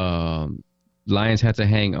 Lions had to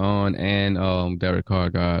hang on, and Derek Carr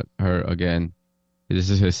got hurt again. This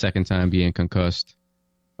is his second time being concussed.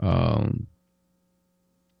 Last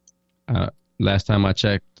time I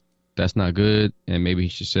checked, that's not good, and maybe he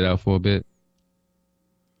should sit out for a bit.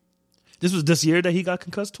 This was this year that he got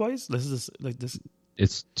concussed twice? This is like this.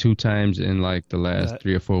 It's 2 times in like the last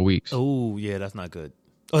 3 or 4 weeks. Oh, yeah, that's not good.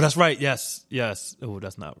 Oh, that's right. Yes. Oh,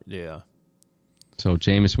 that's not. Yeah. So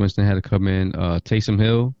Jameis Winston had to come in. Taysom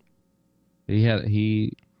Hill,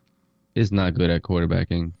 he is not good at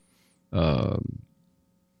quarterbacking.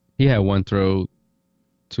 He had one throw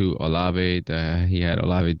to Olave that he had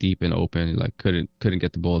Olave deep and open, like couldn't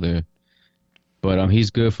get the ball there. But he's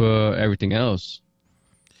good for everything else.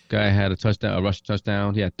 Guy had a rush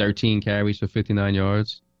touchdown. He had 13 carries for 59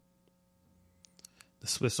 yards. The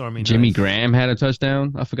Swiss Army Jimmy knife. Graham had a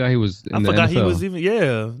touchdown. I forgot he was in the NFL. He was even,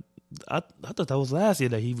 yeah. I thought that was last year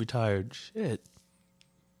that he retired. Shit.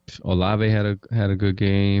 Olave had a good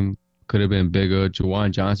game. Could have been bigger.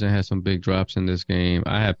 Juwan Johnson had some big drops in this game.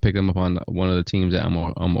 I had picked him up on one of the teams that I'm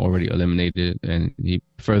already eliminated, and he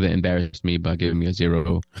further embarrassed me by giving me a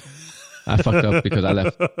 0. I fucked up because I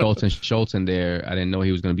left Dalton Schultz in there. I didn't know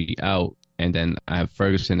he was going to be out. And then I have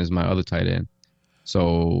Ferguson as my other tight end.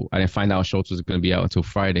 So I didn't find out Schultz was going to be out until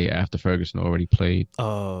Friday after Ferguson already played.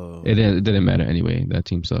 Oh. It didn't matter anyway. That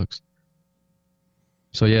team sucks.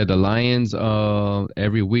 So, yeah, the Lions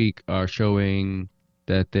every week are showing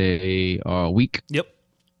that they are weak. Yep.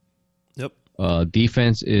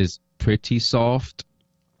 Defense is pretty soft.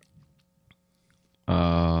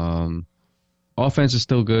 Offense is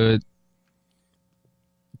still good.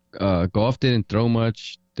 Goff didn't throw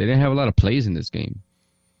much. They didn't have a lot of plays in this game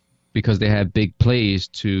because they had big plays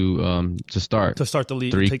to start. To start the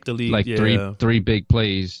lead, take the lead. Like three big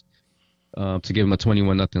plays to give them a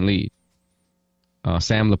 21-0 lead.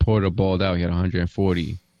 Sam Laporta balled out. He had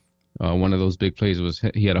 140. One of those big plays was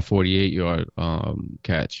he had a 48-yard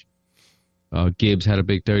catch. Gibbs had a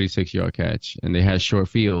big 36-yard catch, and they had short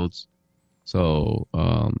fields. So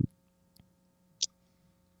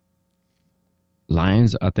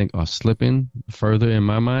Lions, I think, are slipping further in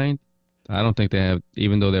my mind. I don't think they have,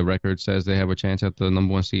 even though their record says they have a chance at the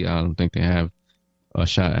number 1 seed, I don't think they have a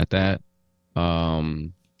shot at that.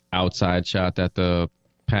 Outside shot that the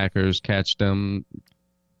Packers catch them.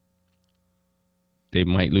 They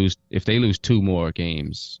might lose. If they lose 2 more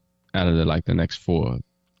games out of the next 4,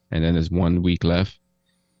 and then there's 1 week left,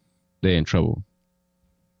 they're in trouble.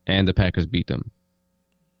 And the Packers beat them.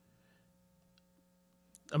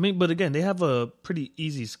 I mean, but again, they have a pretty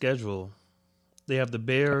easy schedule. They have the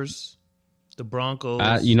Bears, the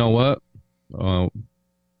Broncos. You know what? Well,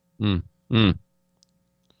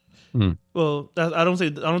 I don't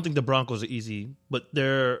think the Broncos are easy, but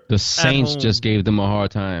they're the Saints just gave them a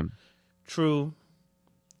hard time. True.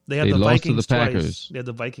 They had the Vikings to the twice. Packers. They had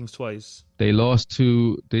the Vikings twice. They lost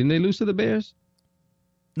to. Didn't they lose to the Bears?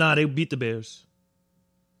 Nah, they beat the Bears.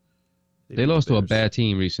 They lost to a bad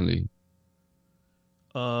team recently.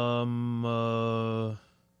 Nah.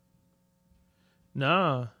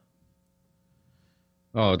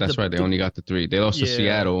 Oh, that's right. They only got the 3. They lost to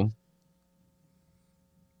Seattle,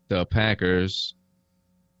 the Packers.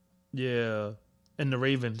 Yeah, and the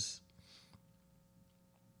Ravens.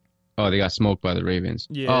 Oh, they got smoked by the Ravens.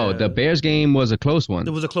 Yeah. Oh, the Bears game was a close one.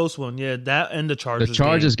 It was a close one. Yeah, that and the Chargers. The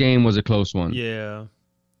Chargers game was a close one. Yeah.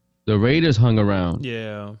 The Raiders hung around.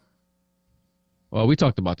 Yeah. Well, we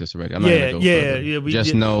talked about this already. I'm not gonna go further. We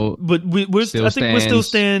just know, but we're still I think we're still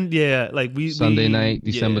stands. stand. Yeah, like Sunday night,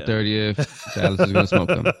 December 30th. Dallas is gonna smoke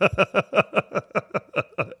them.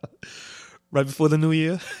 Right before the new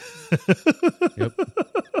year. Yep.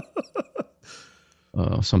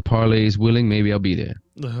 Some parlays willing, maybe I'll be there.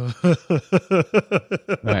 All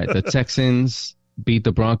right, the Texans beat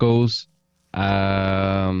the Broncos.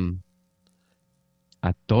 I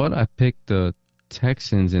thought I picked the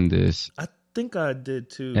Texans in this. I think I did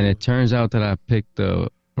too. And it turns out that I picked the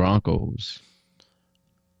Broncos.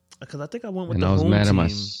 Because I think I went with and the I was home mad team.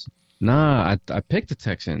 At Nah, I picked the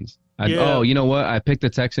Texans. Oh, you know what? I picked the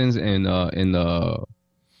Texans in the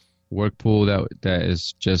work pool that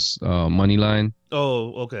is just money line.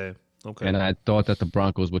 Oh, okay. And I thought that the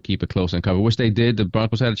Broncos would keep it close and cover, which they did. The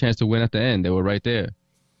Broncos had a chance to win at the end. They were right there.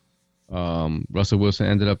 Russell Wilson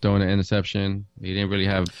ended up throwing an interception. He didn't really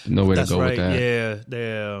have nowhere to go with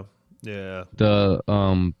that. Yeah.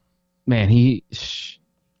 Man,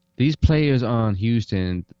 these players on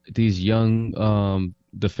Houston, these young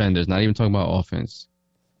defenders, not even talking about offense.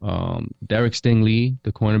 Derek Stingley,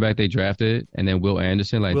 the cornerback they drafted, and then Will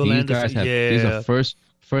Anderson. Guys have these are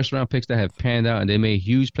first round picks that have panned out, and they made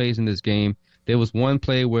huge plays in this game. There was one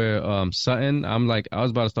play where Sutton, I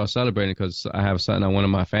was about to start celebrating because I have Sutton on one of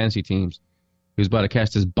my fantasy teams. He was about to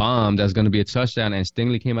catch this bomb that's going to be a touchdown, and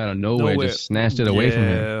Stingley came out of nowhere, just snatched it away from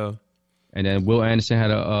him. And then Will Anderson had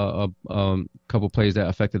a couple plays that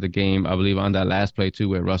affected the game. I believe on that last play too,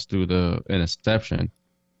 where Russ threw the interception.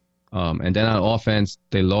 And then on offense,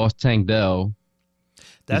 they lost Tank Dell.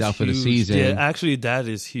 He's out for the season. Yeah, actually, that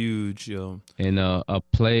is huge, yo. In a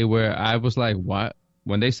play where I was like, why?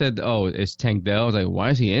 When they said, oh, it's Tank Dell, I was like, why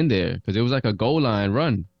is he in there? Because it was like a goal line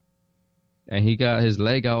run. And he got his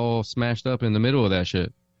leg all smashed up in the middle of that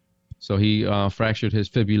shit. So he fractured his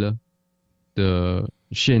fibula, the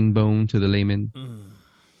shin bone to the layman.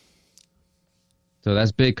 So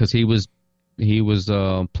that's big because he was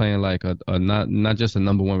playing like a not just a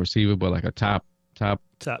number one receiver, but like a top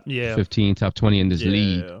 15, top 20 in this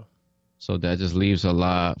league. So that just leaves a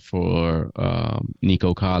lot for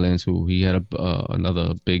Nico Collins, who he had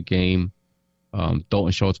another big game.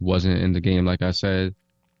 Dalton Schultz wasn't in the game, like I said.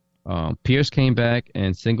 Pierce came back,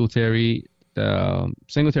 and Singletary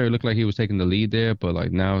looked like he was taking the lead there, but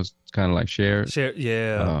like now it's kind of like shared.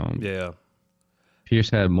 Yeah.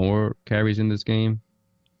 Pierce had more carries in this game.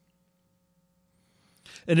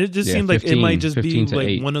 And it just seems like it might just be like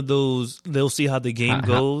 8. one of those, they'll see how the game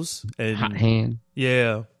goes. And hot hand.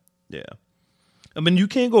 Yeah. I mean, you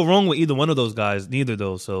can't go wrong with either one of those guys, neither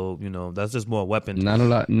though. So, that's just more weapon. Not a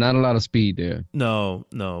lot of speed there. No.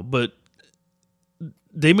 But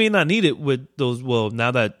they may not need it with those. Well,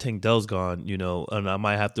 now that Tank Dell's gone, and I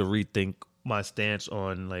might have to rethink my stance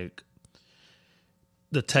on like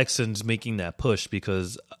the Texans making that push,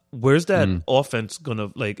 because where's that offense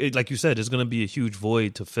gonna like you said, it's gonna be a huge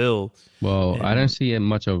void to fill. Well, I didn't see it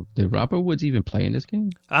much of. Did Robert Woods even play in this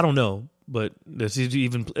game? I don't know, but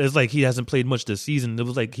it's like he hasn't played much this season. It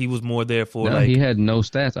was like he was more there for he had no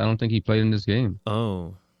stats. I don't think he played in this game.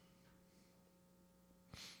 Oh.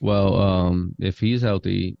 Well, if he's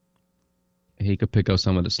healthy, he could pick up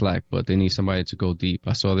some of the slack, but they need somebody to go deep.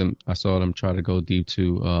 I saw them try to go deep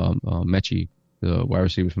to Mechie, the wide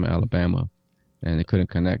receiver from Alabama, and they couldn't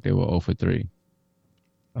connect. They were 0 for 3.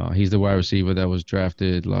 He's the wide receiver that was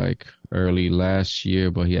drafted like early last year,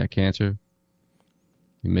 but he had cancer.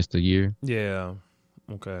 He missed a year. Yeah.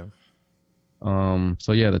 Okay.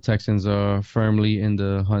 So yeah, the Texans are firmly in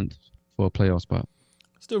the hunt for a playoff spot.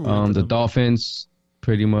 Still the Dolphins,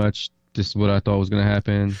 pretty much, this is what I thought was going to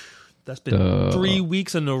happen. That's been 3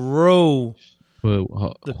 weeks in a row.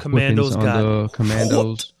 The Commandos got the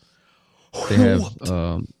Commandos. They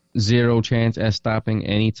have zero chance at stopping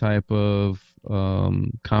any type of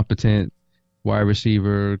competent wide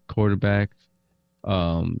receiver, quarterback.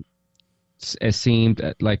 It seemed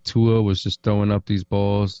like Tua was just throwing up these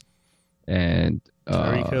balls, and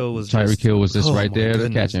Tyreek Hill was just right there to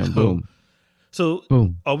catch him. Boom. So,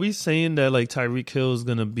 boom. Are we saying that like Tyreek Hill is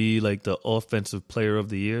gonna be like the offensive player of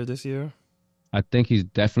the year this year? I think he's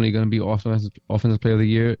definitely going to be offensive player of the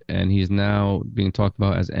year, and he's now being talked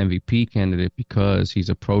about as MVP candidate because he's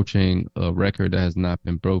approaching a record that has not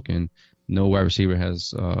been broken. No wide receiver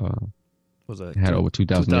has had over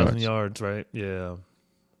 2,000 yards, right? Yeah.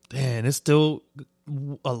 Damn, it's still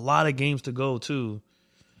a lot of games to go too.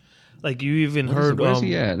 Like you even heard. Where's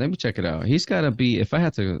he at? Let me check it out. He's got to be. If I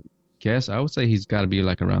had to guess, I would say he's got to be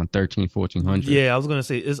like around 1,400. Yeah, I was gonna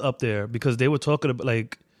say it's up there because they were talking about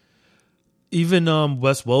like. Even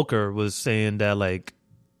Wes Welker was saying that,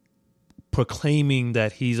 proclaiming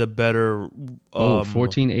that he's a better...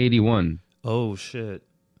 1481. Oh shit,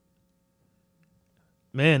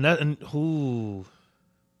 man! That and who?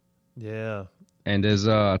 Yeah, And there's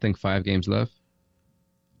I think 5 games left.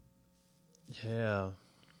 yeah.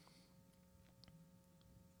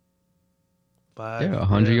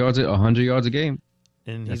 100 yards, 100 yards a game.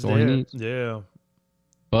 And That's he's all there. he needs. Yeah.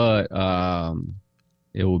 But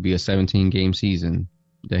it will be a 17 game season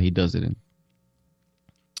that he does it in.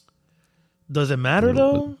 Does it matter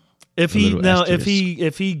though? If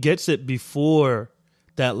he gets it before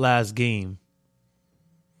that last game,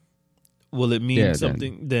 will it mean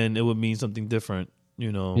something? Then it would mean something different.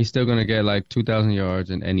 You know, he's still gonna get like 2,000 yards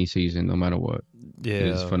in any season, no matter what. Yeah,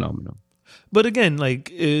 it's phenomenal. But again, like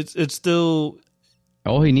it's still.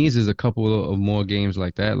 All he needs is a couple of more games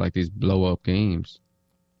like that, like these blow up games.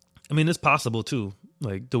 I mean, it's possible too.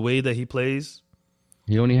 Like the way that he plays.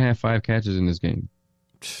 He only had 5 catches in this game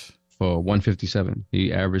for 157.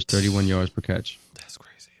 He averaged 31 yards per catch. That's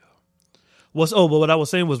crazy. But what I was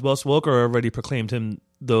saying was Wes Welker already proclaimed him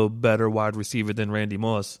the better wide receiver than Randy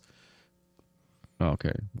Moss.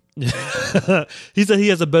 Okay. He said he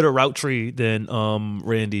has a better route tree than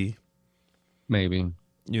Randy. Maybe.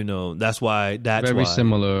 You know, that's why. Very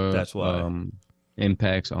similar. That's why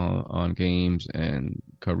impacts on games and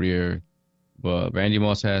career. But Randy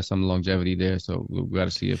Moss has some longevity there, so we got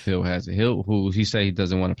to see if Hill has it. Hill, who he said he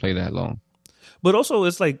doesn't want to play that long. But also,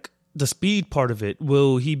 it's like the speed part of it.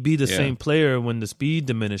 Will he be the same player when the speed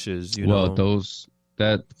diminishes? You know, those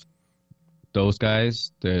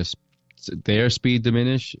guys, their speed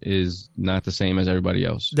diminish is not the same as everybody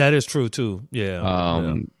else. That is true too.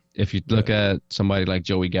 Yeah. If you look at somebody like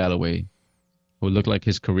Joey Galloway, who looked like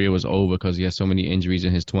his career was over because he had so many injuries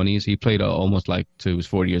in his 20s, he played almost like till he was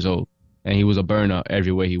 40 years old, and he was a burner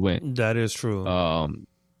everywhere he went. That is true.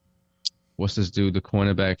 What's this dude, the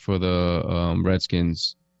cornerback for the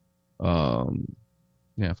Redskins? I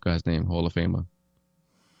forgot his name, Hall of Famer.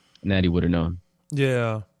 Natty would have known.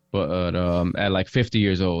 Yeah. But at like 50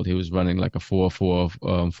 years old, he was running like a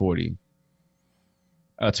 4.4 40.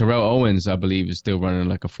 Terrell Owens, I believe, is still running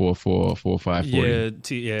like a 4.4 4.5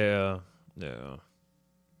 40. Yeah.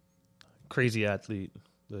 Crazy athlete,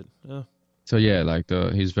 but So yeah, like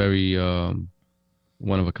he's very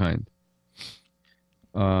one of a kind.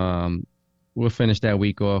 We'll finish that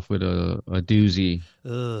week off with a doozy.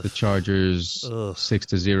 Ugh. The Chargers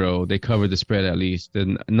 6-0. They covered the spread at least.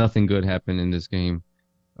 Nothing good happened in this game.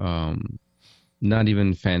 Not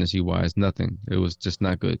even fantasy wise, nothing. It was just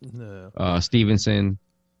not good. No. Stevenson,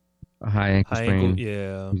 a high ankle sprain.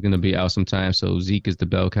 He's gonna be out sometime. So Zeke is the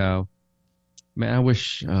bell cow. Man, I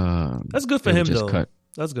wish. That's good for him though.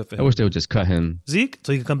 That's good for him. I wish they would just cut him. Zeke,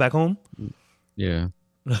 so he can come back home. Yeah,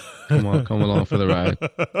 come along for the ride.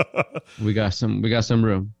 We got some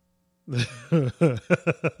room.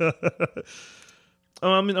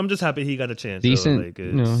 I'm just happy he got a chance. Decent,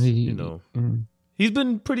 he's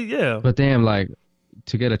been pretty. Yeah, but damn, like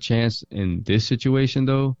to get a chance in this situation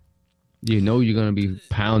though, you know you're gonna be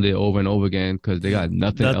pounded over and over again because they got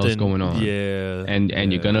nothing else going on. Yeah,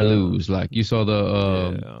 and you're gonna lose. Like you saw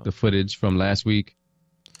the footage from last week.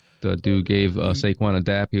 The dude gave Saquon a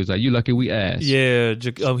dap. He was like, "You lucky we asked." Yeah,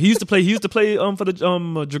 he used to play. He used to play for the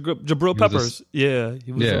Jabril Peppers.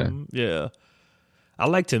 He was. Yeah, I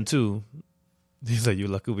liked him too. He's like, "You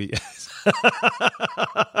lucky we asked."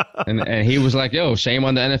 and he was like, "Yo, shame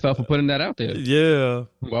on the NFL for putting that out there." Yeah,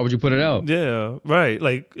 why would you put it out? Yeah, right.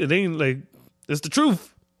 Like it ain't like it's the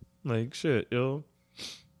truth. Like shit, yo.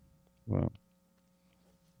 Wow.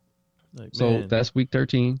 Like, so man. That's week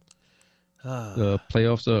 13. The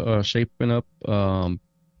playoffs are shaping up.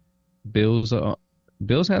 Bills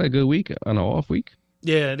had a good week on an off week.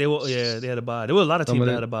 Yeah, they were. Yeah, they had a bye. There were a lot of teams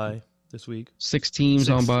that had a bye this week. 6 teams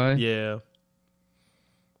on bye. Yeah.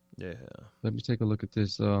 Let me take a look at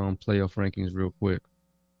this playoff rankings real quick.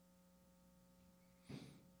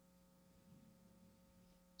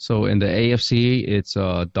 So in the AFC, it's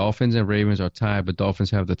Dolphins and Ravens are tied, but Dolphins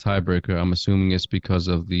have the tiebreaker. I'm assuming it's because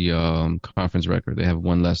of the conference record. They have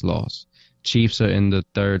one less loss. Chiefs are in the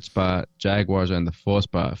 3rd spot. Jaguars are in the 4th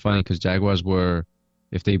spot. Funny because Jaguars were,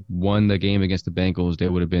 if they won the game against the Bengals, they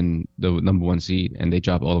would have been the number 1 seed, and they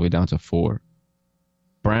dropped all the way down to 4.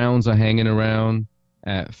 Browns are hanging around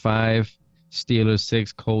at 5. Steelers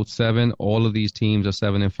 6, Colts 7. All of these teams are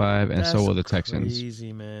 7-5, and so are the Texans.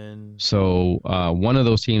 Crazy, man. So one of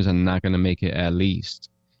those teams are not going to make it at least.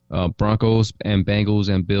 Broncos and Bengals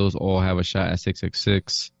and Bills all have a shot at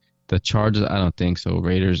 6-6. The Chargers, I don't think so.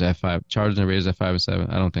 Raiders at 5. Chargers and Raiders at 5-7.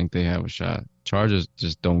 I don't think they have a shot. Chargers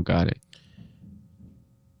just don't got it.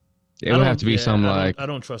 It would have to be something like I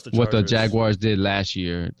don't trust the Chargers. What the Jaguars did last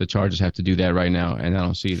year. The Chargers have to do that right now, and I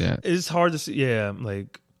don't see that. It's hard to see. Yeah,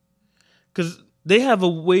 like Because they have a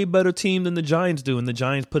way better team than the Giants do, and the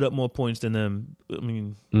Giants put up more points than them. I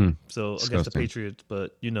mean, so disgusting. Against the Patriots,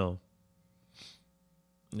 but yeah.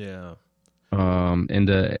 In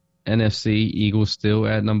the NFC, Eagles still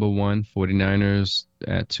at number 1, 49ers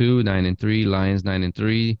at 2, 9-3, Lions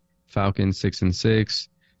 9-3, Falcons 6-6,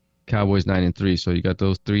 Cowboys 9-3. So you got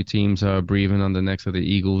those 3 teams breathing on the necks of the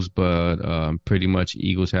Eagles, but pretty much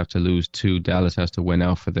Eagles have to lose 2. Dallas has to win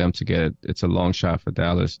out for them to get it. It's a long shot for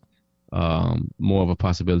Dallas. More of a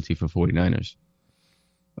possibility for 49ers.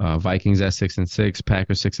 Vikings at 6-6,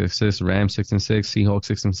 Packers 6-6, Rams 6-6,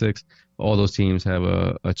 Seahawks 6-6. All those teams have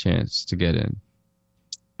a chance to get in.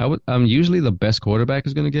 Usually the best quarterback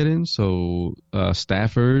is going to get in. So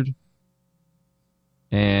Stafford,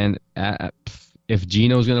 and if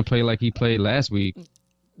Geno's going to play like he played last week,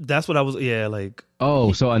 that's what I was. Yeah, like.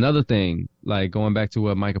 Oh, so another thing, like going back to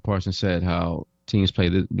what Micah Parsons said, how teams play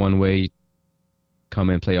one way, come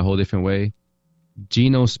and play a whole different way.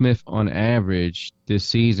 Geno Smith, on average, this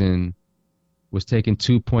season was taking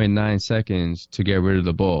 2.9 seconds to get rid of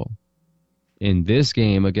the ball. In this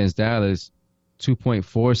game against Dallas,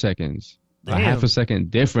 2.4 seconds. Damn. A half a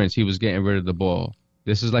second difference, he was getting rid of the ball.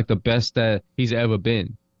 This is like the best that he's ever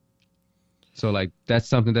been. So, like, that's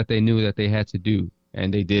something that they knew that they had to do,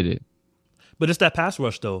 and they did it. But it's that pass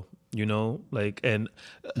rush, though, and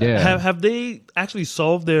have they actually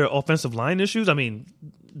solved their offensive line issues? I mean,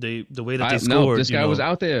 the way that they scored. No, this guy was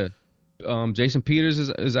out there. Jason Peters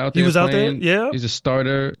is out there. He was playing. out there? Yeah. He's a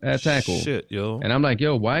starter at tackle. Shit, yo. And I'm like,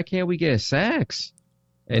 yo, why can't we get sacks?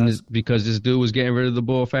 And it's because this dude was getting rid of the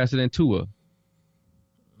ball faster than Tua.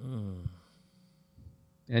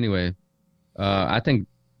 Anyway, I think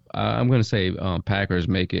I'm going to say Packers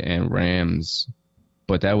make it and Rams,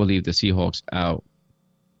 but that will leave the Seahawks out.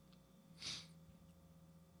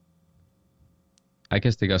 I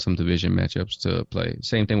guess they got some division matchups to play.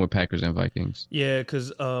 Same thing with Packers and Vikings. Yeah,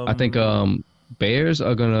 because I think Bears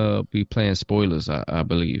are going to be playing spoilers, I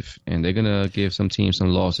believe, and they're going to give some teams some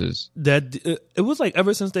losses. It was like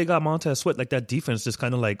ever since they got Montez Sweat, like that defense just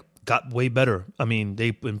kind of like got way better. I mean,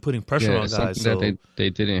 they've been putting pressure on guys. So. That they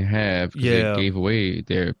didn't have because they gave away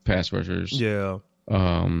their pass rushers. Yeah.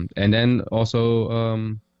 And then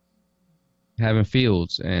also having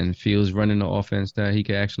Fields running the offense that he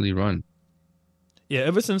could actually run. Yeah,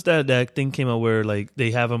 ever since that thing came out where like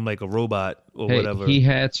they have him like a robot or whatever. He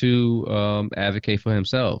had to advocate for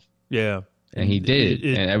himself. Yeah. And he did.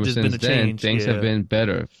 And ever since then, things have been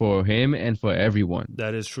better for him and for everyone.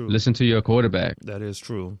 That is true. Listen to your quarterback. That is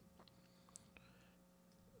true.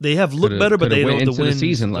 They have looked better, but they don't into the wins, the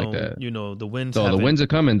season like that. The wins. So the wins are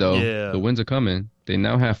coming, though. Yeah. The wins are coming. They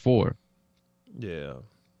now have 4. Yeah.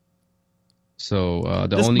 So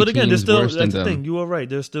only team is worse than them. That's the thing. You are right.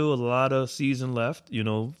 There's still a lot of season left.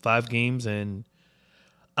 5 games, and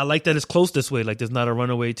I like that it's close this way. Like there's not a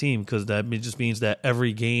runaway team because that just means that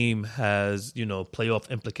every game has playoff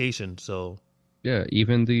implications. So yeah,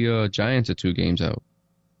 even the Giants are 2 games out.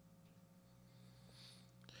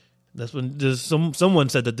 That's when there's someone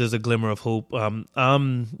said that there's a glimmer of hope. No.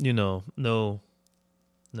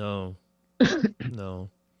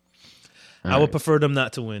 I would prefer them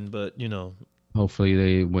not to win, but Hopefully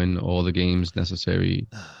they win all the games necessary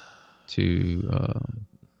to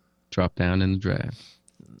drop down in the draft.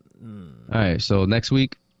 All right, so next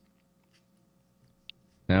week,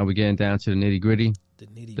 now we're getting down to the nitty-gritty. The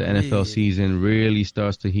NFL season really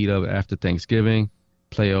starts to heat up after Thanksgiving.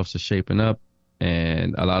 Playoffs are shaping up,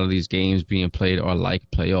 and a lot of these games being played are like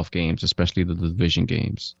playoff games, especially the division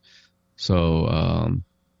games. So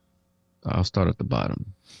I'll start at the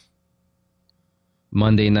bottom.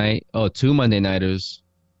 Monday night. Oh, 2 Monday nighters.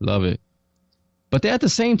 Love it. But they're at the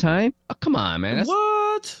same time? Oh, come on, man.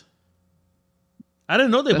 What? I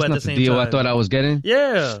didn't know they were at the same time. That's not the deal I thought I was getting.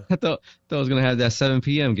 Yeah. I thought I was going to have that 7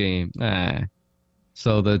 p.m. game.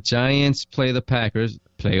 So the Giants play the Packers.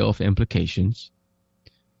 Playoff implications.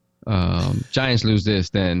 Giants lose this,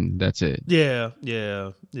 then that's it. Yeah.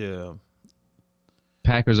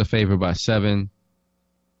 Packers are favored by 7.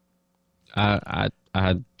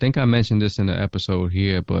 I think I mentioned this in the episode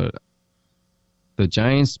here, but the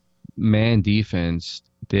Giants' man defense,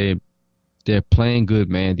 they're playing good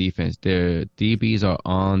man defense. Their DBs are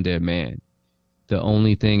on their man. The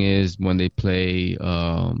only thing is when they play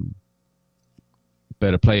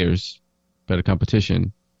better players, better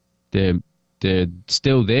competition, they're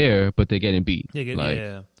still there, but they're getting beat.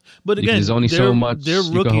 Yeah. But again, there's only so much they're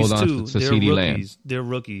you can hold on too. to CeeDee Lamb. They're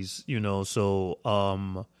rookies, so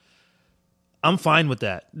I'm fine with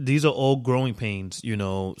that. These are all growing pains,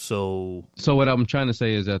 so... So what I'm trying to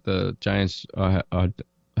say is that the Giants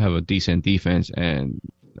have a decent defense and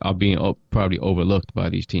are being probably overlooked by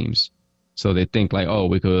these teams. So they think like, oh,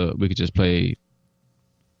 we could just play.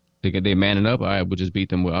 They manning up. All right, we'll just beat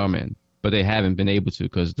them with our men. But they haven't been able to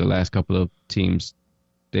because the last couple of teams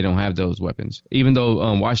they don't have those weapons. Even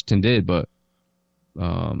though Washington did, but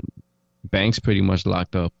um, Banks pretty much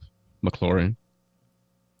locked up McLaurin.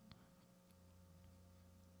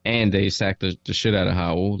 And they sacked the shit out of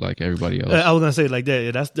Howell like everybody else. I was gonna say like that.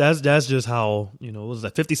 Yeah, that's just how what was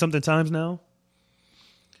that 50 something times now.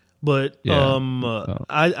 But Yeah.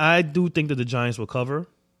 I do think that the Giants will cover.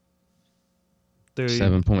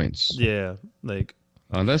 7 points. Yeah, like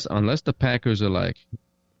unless the Packers are like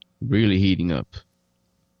really heating up.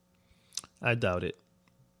 I doubt it.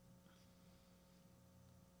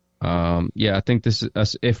 Yeah, I think this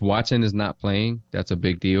is if Watson is not playing, that's a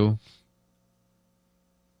big deal.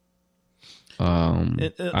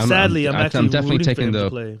 Sadly, I'm definitely taking to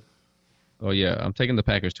play. Oh yeah, I'm taking the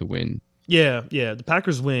Packers to win. Yeah, the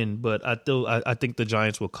Packers win, but I think the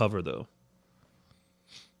Giants will cover though.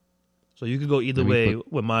 So you could go either way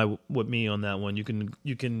with me on that one. You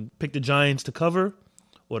can pick the Giants to cover,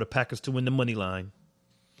 or the Packers to win the money line.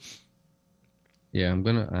 Yeah,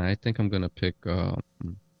 I think I'm gonna pick.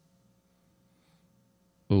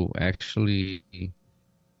 Actually,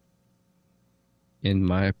 in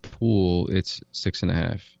my pool, it's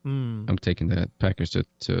 6.5. I'm taking that Packers to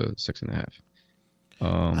 6.5.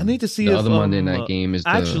 I need to see the if other Monday night game is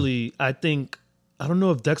actually. I don't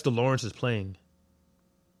know if Dexter Lawrence is playing.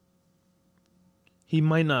 He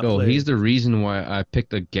might not play. He's the reason why I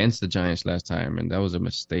picked against the Giants last time, and that was a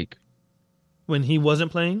mistake. When he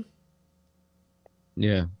wasn't playing?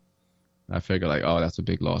 Yeah. I figured like, oh, that's a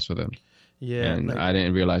big loss for them. Yeah. And I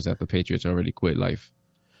didn't realize that the Patriots already quit life.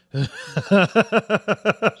 Yeah,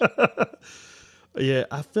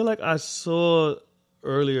 I feel like I saw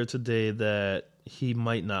earlier today that he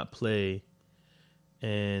might not play.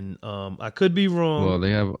 And I could be wrong. Well,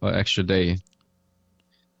 they have an extra day.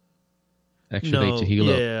 Day to heal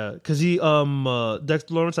up. Yeah, because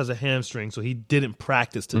Dexter Lawrence has a hamstring, so he didn't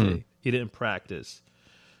practice today. He didn't practice.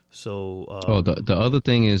 So the other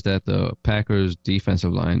thing is that the Packers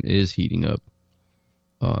defensive line is heating up.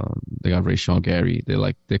 They got Rashawn Gary.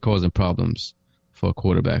 They're causing problems for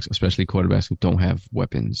quarterbacks, especially quarterbacks who don't have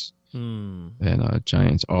weapons. And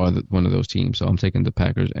Giants are one of those teams. So I'm taking the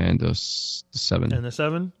Packers and the 7. And the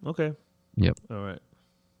 7? Okay. Yep. All right.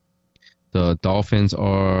 The Dolphins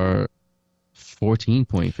are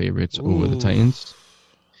 14-point favorites over the Titans.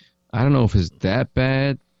 I don't know if it's that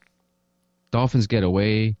bad. Dolphins get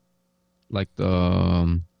away like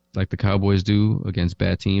the Cowboys do against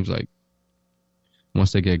bad teams. Like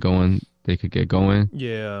once they get going, they could get going.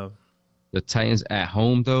 Yeah. The Titans at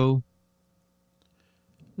home though.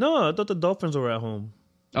 No, I thought the Dolphins were at home.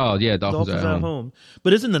 Oh yeah, Dolphins are at home.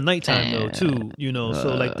 But it's in the nighttime though too.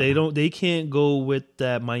 So like they can't go with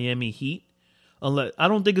that Miami Heat. Unless I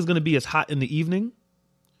don't think it's gonna be as hot in the evening.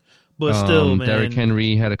 But still, man. Derrick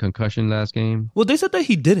Henry had a concussion last game. Well, they said that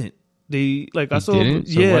he didn't. I saw. Didn't?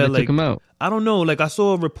 So why they took him out? I don't know. Like I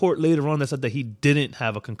saw a report later on that said that he didn't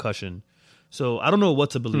have a concussion. So I don't know what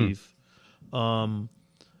to believe. But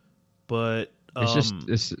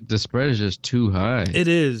the spread is just too high. It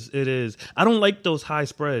is. I don't like those high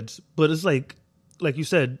spreads, but it's like you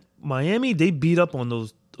said, Miami, they beat up on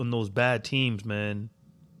those bad teams, man.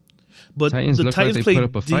 But Titans the look Titans like they put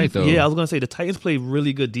up a fight, though. Yeah, I was gonna say the Titans play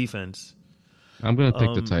really good defense. I'm gonna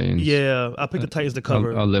pick the Titans. Yeah, I'll pick the Titans to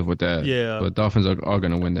cover. I'll live with that. Yeah, but Dolphins are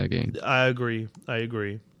gonna win that game. I agree.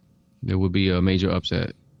 There would be a major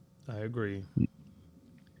upset. I agree.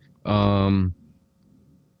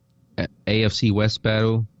 AFC West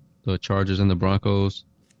battle, the Chargers and the Broncos.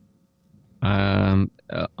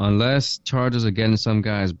 Unless Chargers are getting some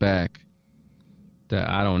guys back that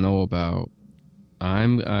I don't know about, I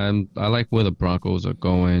like where the Broncos are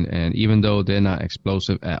going, and even though they're not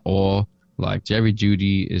explosive at all, like Jerry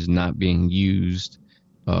Jeudy is not being used.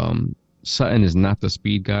 Sutton is not the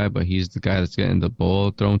speed guy, but he's the guy that's getting the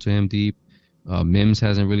ball thrown to him deep. Mims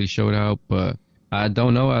hasn't really showed out, but I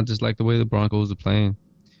don't know. I just like the way the Broncos are playing,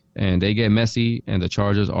 and they get messy, and the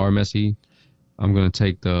Chargers are messy. I'm gonna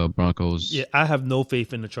take the Broncos. Yeah, I have no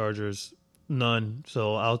faith in the Chargers, none.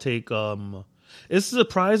 So I'll take. It's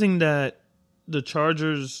surprising that the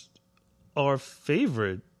Chargers are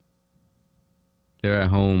favored. They're at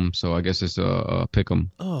home, so I guess it's a pick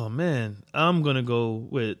 'em. Oh man, I'm gonna go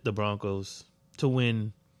with the Broncos to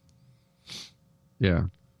win. Yeah.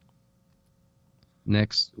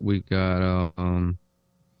 Next we got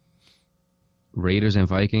Raiders and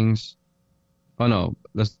Vikings. Oh no,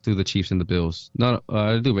 let's do the Chiefs and the Bills. No,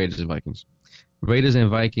 I'll do Raiders and Vikings. Raiders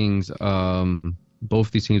and Vikings.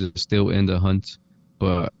 Both these teams are still in the hunt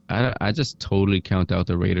but I just totally count out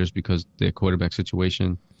the Raiders because their quarterback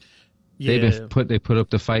situation. Yeah. They put up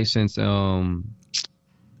the fight since Antonio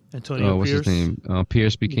what's Pierce. his name?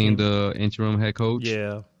 Pierce became the interim head coach.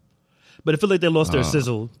 Yeah. But I feel like they lost their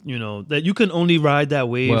sizzle, that you can only ride that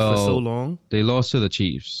wave for so long. They lost to the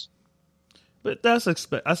Chiefs. But that's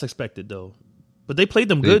expected, though. But they played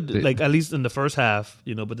them good, at least in the first half,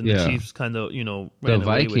 but then the Chiefs kind of, ran the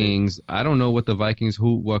away Vikings, with it. I don't know what the Vikings,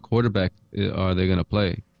 what quarterback are they going to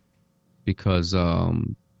play? Because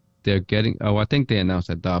they're getting, I think they announced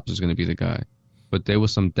that Dobbs is going to be the guy. But there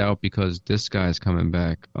was some doubt because this guy's coming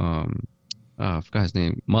back. I forgot his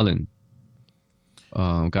name, Mullen.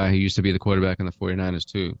 Guy who used to be the quarterback in the 49ers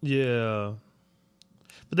too. Yeah.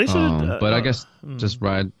 But they should. But I guess just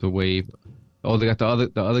ride the wave. Oh, they got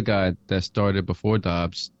the other guy that started before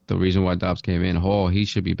Dobbs. The reason why Dobbs came in, Hall, he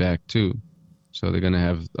should be back too. So they're gonna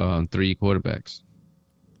have 3 quarterbacks.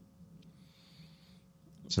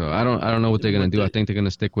 So I don't know what they're gonna do. I think they're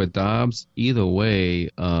gonna stick with Dobbs. Either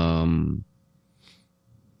way, I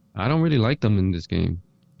don't really like them in this game.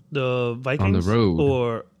 The Vikings on the road.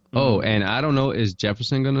 Or and I don't know, is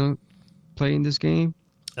Jefferson gonna play in this game?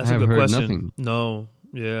 That's a good question. Nothing. No,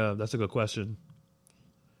 yeah, that's a good question.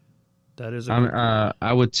 That is.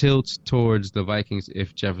 I would tilt towards the Vikings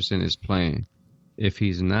if Jefferson is playing. If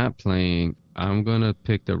he's not playing, I'm gonna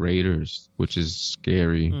pick the Raiders, which is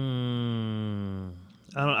scary.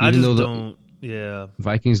 I just don't. Yeah.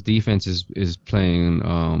 Vikings defense is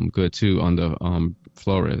playing good too under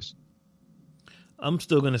Flores. I'm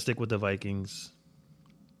still gonna stick with the Vikings.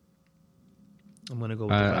 I'm gonna go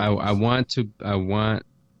with the Vikings. I want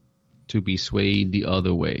to be swayed the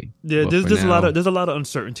other way. Yeah, there's a lot of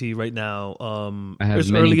uncertainty right now.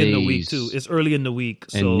 It's early in the week too. It's early in the week,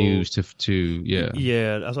 and so news to yeah.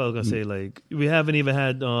 That's what I was gonna say. Like, we haven't even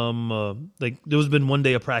had there's been one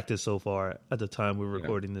day of practice so far at the time we're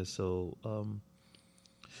recording this. So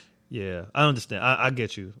yeah, I understand. I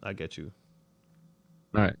get you. All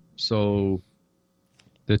right, so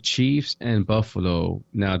the Chiefs and Buffalo.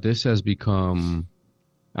 Now this has become.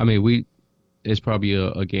 I mean, it's probably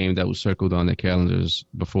a game that was circled on their calendars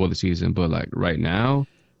before the season, but like right now,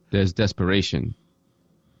 there's desperation.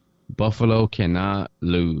 Buffalo cannot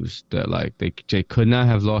lose. That like they could not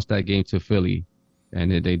have lost that game to Philly,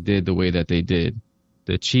 and they did the way that they did.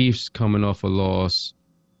 The Chiefs coming off a loss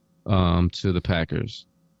to the Packers.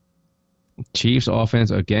 Chiefs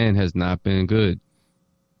offense again has not been good.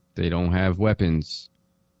 They don't have weapons.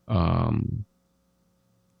 They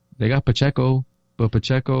got Pacheco. But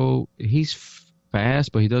Pacheco, he's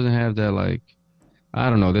fast, but he doesn't have that, like,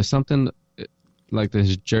 I don't know. There's something like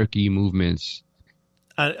this jerky movements.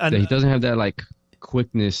 He doesn't have that, like,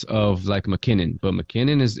 quickness of, like, McKinnon. But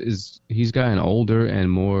McKinnon he's gotten older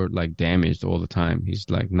and more, like, damaged all the time. He's,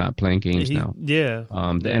 like, not playing games now. Yeah.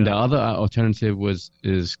 And the other alternative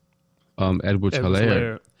is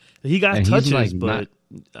Edwards-Helaire. He got touches, but,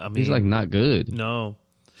 he's, like, not good. No.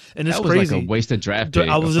 And it's that was crazy. Like a wasted draft pick.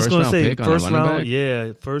 I was just going to say first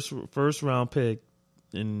round, first round pick,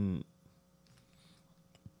 and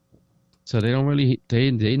so they don't really they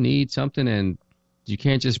need something, and you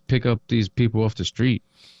can't just pick up these people off the street.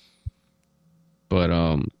 But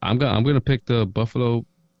I'm gonna pick the Buffalo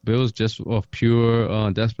Bills just off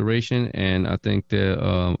pure desperation, and I think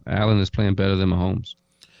that Allen is playing better than Mahomes.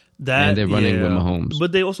 And they're running with Mahomes.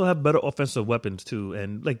 But they also have better offensive weapons, too.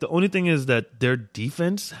 And, like, the only thing is that their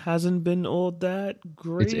defense hasn't been all that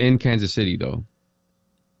great. It's in Kansas City, though.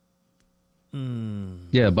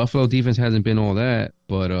 Yeah, Buffalo defense hasn't been all that.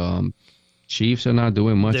 But Chiefs are not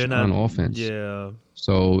doing much on offense. Yeah.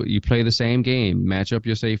 So you play the same game. Match up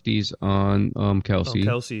your safeties on Kelsey.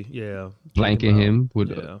 Kelsey, yeah. Blanket him.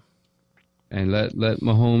 And let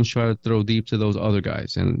Mahomes try to throw deep to those other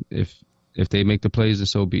guys. And if they make the plays, then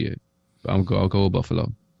so be it. I'll go with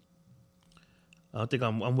Buffalo. I think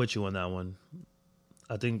I'm with you on that one.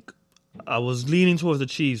 I think I was leaning towards the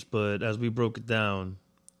Chiefs, but as we broke it down,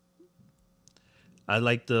 I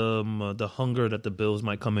like the hunger that the Bills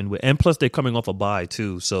might come in with, and plus they're coming off a bye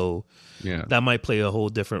too, so that might play a whole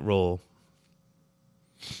different role.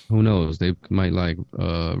 Who knows? They might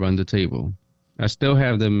run the table. I still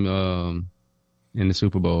have them in the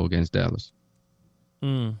Super Bowl against Dallas.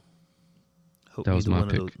 That was my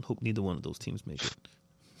pick. Hope neither one of those teams make it.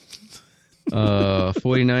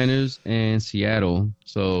 49ers and Seattle.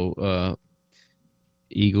 So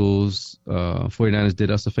Eagles, 49ers did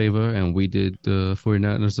us a favor, and we did the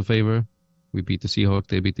 49ers a favor. We beat the Seahawks,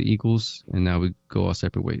 they beat the Eagles, and now we go our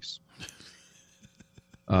separate ways.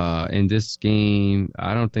 In this game,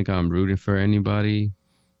 I don't think I'm rooting for anybody.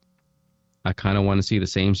 I kind of want to see the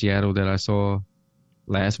same Seattle that I saw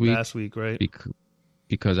last week. Last week, right?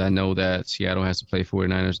 because I know that Seattle has to play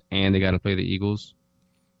 49ers and they got to play the Eagles.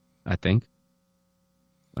 I think.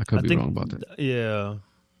 I could be wrong about that. Yeah.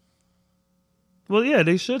 Well, yeah,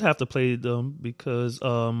 they should have to play them because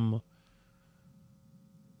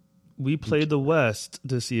we played the West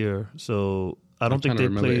this year, so I don't think they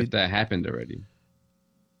played. If that happened already.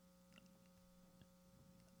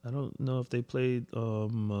 I don't know if they played.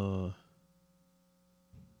 No,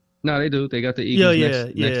 they do. They got the Eagles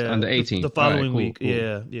next on the 18th. The following week. Cool.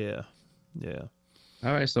 Yeah.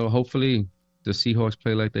 All right, so hopefully the Seahawks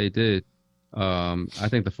play like they did. I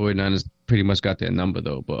think the 49ers pretty much got their number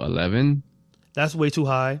though, but 11. That's way too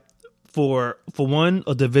high for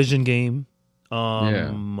a division game.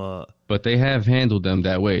 But they have handled them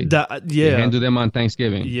that way. They handled them on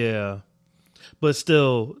Thanksgiving. Yeah. But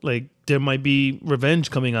still, like, there might be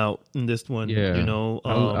revenge coming out in this one. Yeah. You know,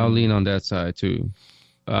 I'll lean on that side too.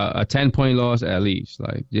 A 10-point loss at least.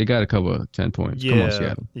 Like, you got to cover 10 points. Yeah, come on,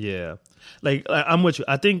 Seattle. Yeah. Like, I'm with you.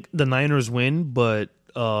 I think the Niners win, but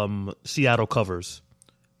Seattle covers.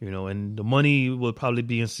 You know, and the money will probably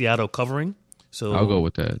be in Seattle covering. So I'll go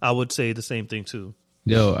with that. I would say the same thing too.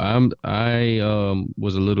 Yo, I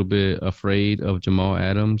was a little bit afraid of Jamal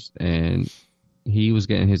Adams, and he was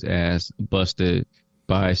getting his ass busted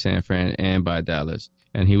by San Fran and by Dallas,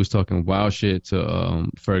 and he was talking wild shit to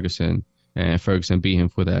Ferguson, and Ferguson beat him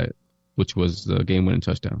for that, which was the game-winning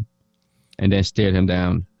touchdown, and then stared him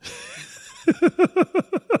down.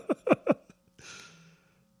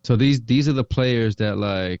 So these are the players that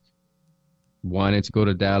like wanted to go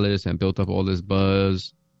to Dallas and built up all this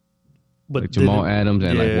buzz. But like Jamal Adams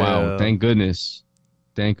and like, wow, thank goodness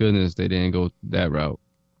they didn't go that route.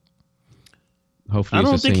 Hopefully, I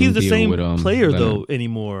don't think he's the same player Leonard. though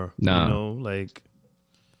anymore. Nah. You know, like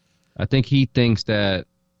I think he thinks that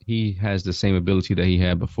he has the same ability that he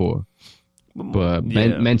had before, but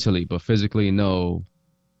mentally, but physically, no.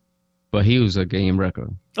 But he was a game wrecker.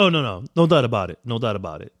 Oh no doubt about it. No doubt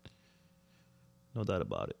about it. All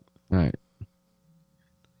right.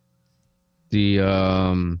 The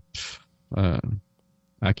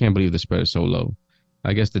I can't believe the spread is so low.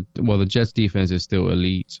 I guess the Jets defense is still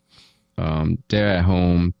elite. They're at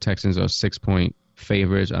home. Texans are 6-point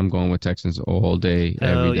favorites. I'm going with Texans all day,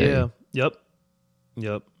 every day. Yeah.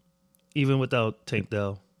 Yep. Even without Tank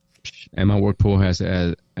Dell. And my work pool has it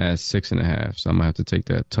at 6.5, so I'm gonna have to take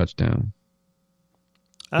that touchdown.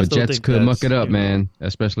 But Jets could muck it up, man.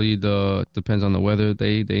 Especially depends on the weather.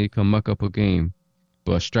 They can muck up a game.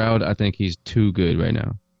 But Stroud, I think he's too good right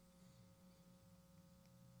now.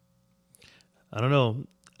 I don't know.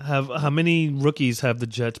 How many rookies have the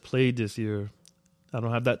Jets played this year? I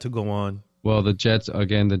don't have that to go on. Well, the Jets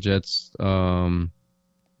doesn't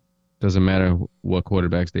matter what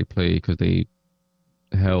quarterbacks they play because they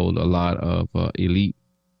held a lot of elite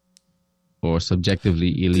or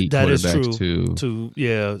subjectively elite quarterbacks to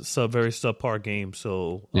very subpar games.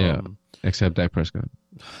 So except Dak Prescott.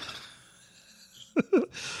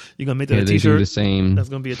 You gonna make that a T-shirt? They do the same. That's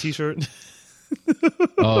gonna be a T-shirt.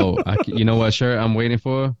 You know what shirt I'm waiting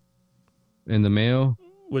for in the mail?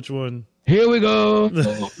 Which one? Here we go.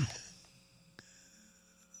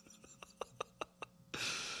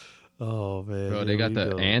 Oh man, bro! They got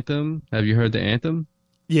the anthem. Have you heard the anthem?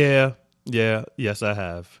 Yeah. Yes, I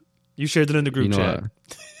have. You shared it in the group chat.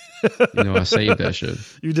 I saved that shit.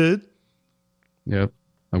 You did? Yep.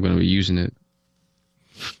 I'm gonna be using it.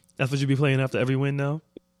 That's what you be playing after every win now?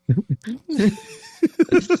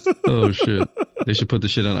 Oh shit! They should put the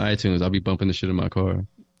shit on iTunes. I'll be bumping the shit in my car.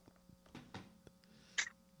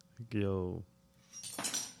 Yo,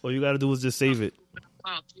 all you gotta do is just save it.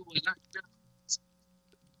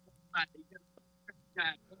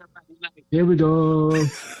 Here we go.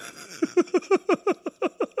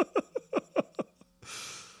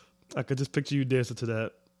 I could just picture you dancing to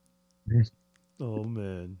that. Oh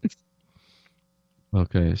man.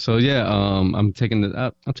 Okay, so I'm taking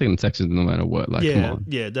the Texans no matter what. Like, come on.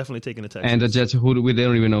 Yeah, definitely taking the Texans. And the Jets, they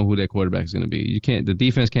don't even know who their quarterback is going to be. The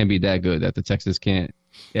defense can't be that good that the Texans can't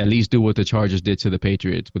at least do what the Chargers did to the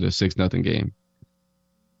Patriots with a 6-0 game.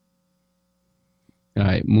 All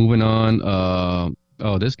right, moving on.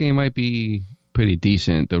 This game might be pretty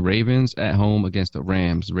decent. The Ravens at home against the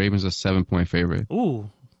Rams. The Ravens are 7-point favorite. Ooh,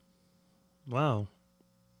 wow.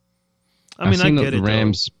 I mean, I get it.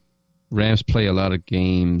 Rams play a lot of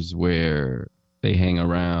games where they hang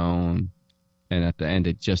around, and at the end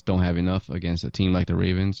they just don't have enough against a team like the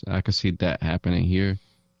Ravens. I could see that happening here.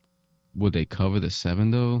 Would they cover the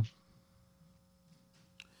 7 though?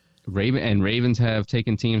 Ravens have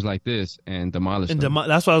taken teams like this and demolished them.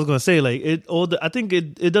 That's what I was gonna say. Like I think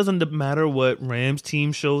it doesn't matter what Rams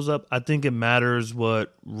team shows up. I think it matters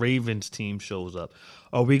what Ravens team shows up.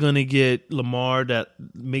 Are we gonna get Lamar that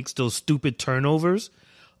makes those stupid turnovers?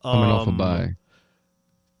 Coming off a bye.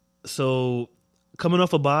 So coming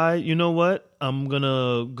off a bye, you know what? I'm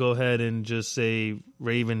gonna go ahead and just say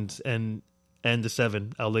Ravens and the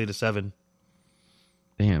 7. I'll lay the 7.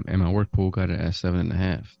 Damn, and my work pool got it at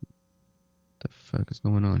 7.5. The fuck is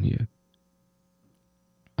going on here?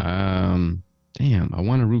 Damn, I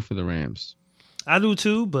want to root for the Rams. I do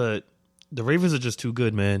too, but the Ravens are just too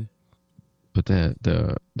good, man. But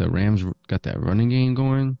the Rams got that running game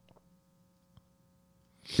going.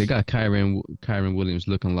 They got Kyron Williams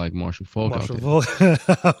looking like Marshall Faulk out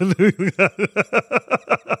there.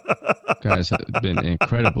 Guys have been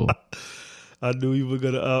incredible. I knew you were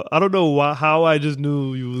gonna. I don't know how I just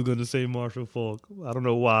knew you were gonna say Marshall Faulk. I don't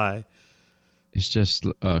know why. It's just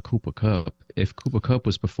Cooper Kupp. If Cooper Kupp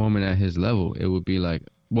was performing at his level, it would be like.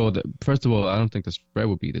 Well, first of all, I don't think the spread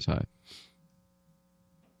would be this high.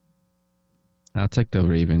 I'll take the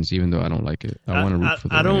Ravens, even though I don't like it. I want to root for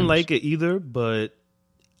the Rams. I don't like it either, but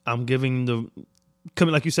I'm giving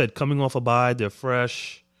like you said, coming off a bye, they're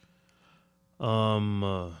fresh. Yeah.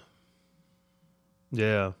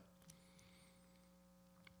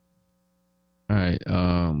 All right.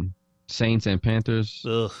 Saints and Panthers.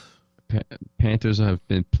 Ugh. Panthers have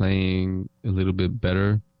been playing a little bit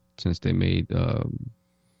better since they made a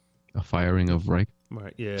firing of Reich.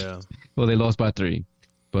 Right. Yeah. Well, they lost by 3,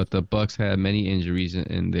 but the Bucks had many injuries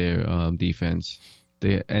in their defense.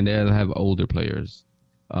 They'll have older players.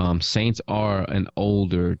 Saints are I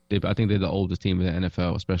think they're the oldest team in the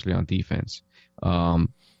NFL, especially on defense.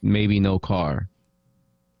 Maybe no Carr.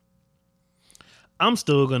 I'm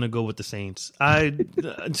still gonna go with the Saints. I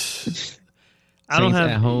don't have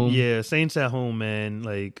at home. Yeah, Saints at home, man.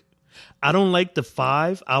 Like, I don't like the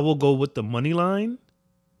 5. I will go with the money line.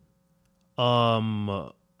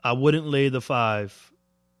 I wouldn't lay the 5.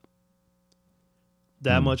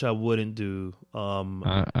 That much I wouldn't do. I'm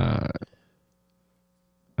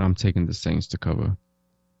taking the Saints to cover.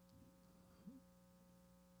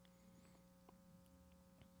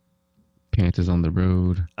 Panthers on the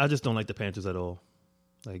road. I just don't like the Panthers at all.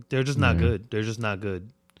 Like, they're just not good. They're just not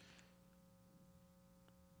good.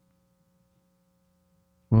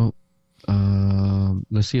 Well,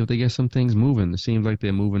 let's see if they get some things moving. It seems like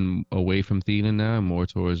they're moving away from Thielen now, more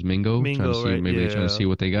towards Mingo. Maybe they're trying to see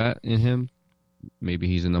what they got in him. Maybe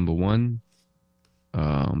he's a number 1.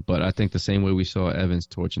 But I think the same way we saw Evans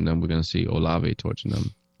torching them, we're going to see Olave torching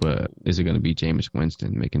them. But is it going to be Jameis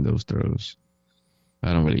Winston making those throws?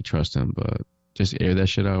 I don't really trust him, but just air that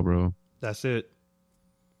shit out, bro. That's it.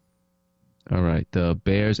 All right, the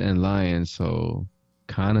Bears and Lions. So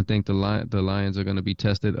kind of think the Lions are going to be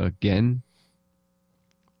tested again.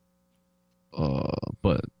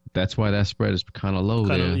 But that's why that spread is kind of low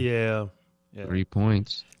there. Yeah. 3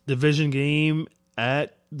 points. Division game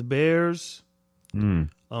at the Bears. I'm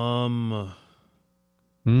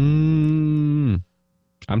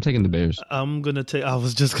taking the Bears. I'm gonna take. I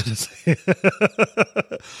was just gonna say.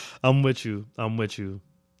 I'm with you.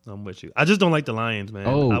 I just don't like the Lions, man.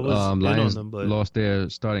 Oh, I was Lions on them, but lost their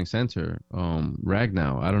starting center,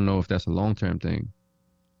 Ragnow. I don't know if that's a long-term thing.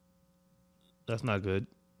 That's not good.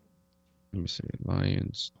 Let me see.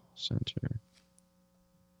 Lions center.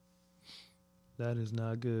 That is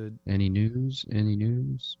not good. Any news?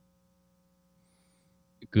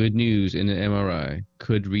 Good news in the MRI.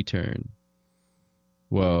 Could return.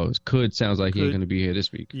 Well, could sounds like he ain't going to be here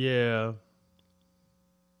this week. Yeah.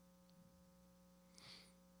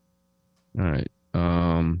 All right.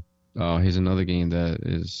 Here's another game that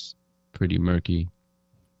is pretty murky.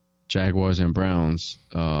 Jaguars and Browns,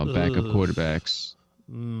 backup quarterbacks.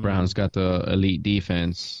 Browns got the elite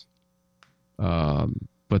defense.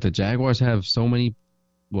 But the Jaguars have so many.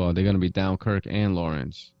 Well, they're going to be down Kirk and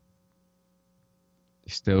Lawrence.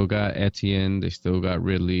 They still got Etienne. They still got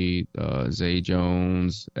Ridley, Zay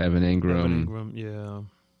Jones, Evan Ingram. Yeah.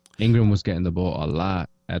 Ingram was getting the ball a lot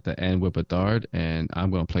at the end with Bedard, and I'm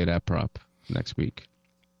going to play that prop next week.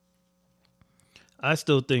 I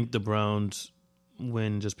still think the Browns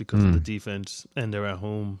win just because of the defense, and they're at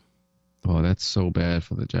home. Oh, that's so bad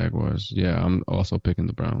for the Jaguars. Yeah, I'm also picking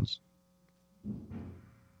the Browns.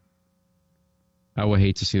 I would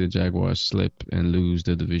hate to see the Jaguars slip and lose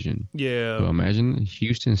the division. Yeah. So imagine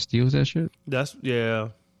Houston steals that shit.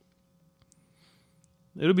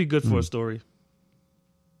 It'll be good for a story.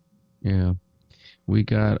 Yeah. We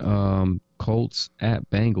got Colts at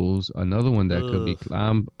Bengals. Another one that could be.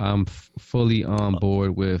 I'm fully on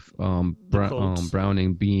board with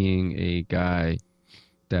Browning being a guy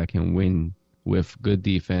that can win with good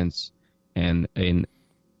defense and an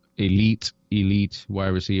elite wide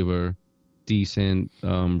receiver, decent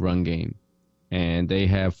run game, and they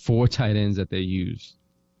have 4 tight ends that they use.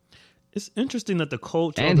 It's interesting that the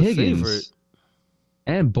Colts and are the Higgins. favorite.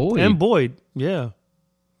 And Boyd. Yeah.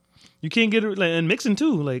 You can't get it, and Mixon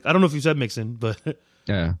too. Like, I don't know if you said Mixon, but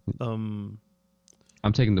yeah. I'm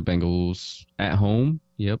taking the Bengals at home.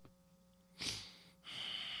 Yep.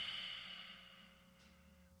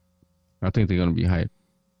 I think they're gonna be hyped,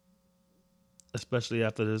 especially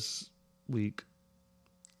after this week.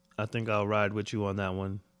 I think I'll ride with you on that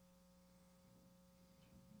one.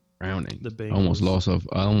 Browning. The Bengals.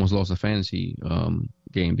 I almost lost a fantasy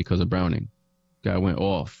game because of Browning. Guy went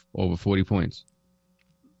off over 40 points.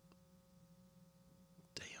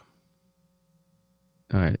 Damn.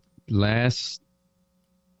 All right.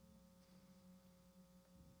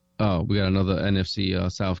 We got another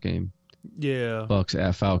NFC South game. Yeah. Bucks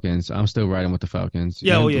at Falcons. I'm still riding with the Falcons.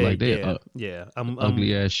 Yeah, I'm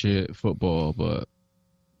ugly ass shit football, but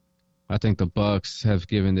I think the Bucks have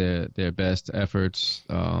given their best efforts,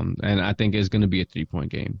 and I think it's going to be a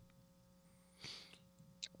 3-point game.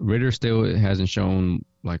 Ritter still hasn't shown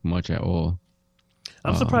like much at all.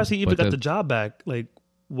 I'm surprised he even got the job back. Like,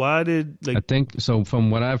 why did I think so? From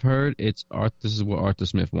what I've heard, this is what Arthur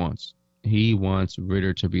Smith wants. He wants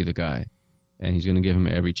Ritter to be the guy, and he's going to give him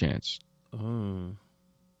every chance. And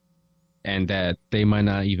that they might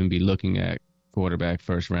not even be looking at quarterback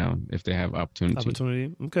first round if they have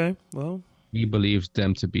opportunity. Okay, well, he believes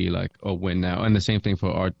them to be like a win now, and the same thing for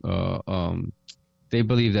Art. They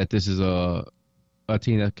believe that this is a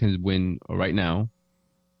team that can win right now,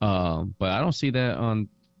 but I don't see that on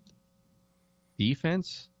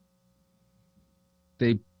defense.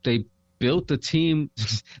 They built the team.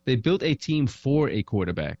 They built a team for a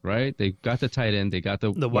quarterback, right? They got the tight end, they got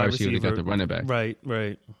the wide receiver, they got the running back,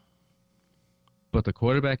 right. But the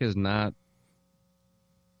quarterback is not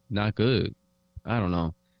good. I don't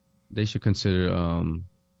know. They should consider.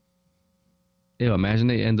 Imagine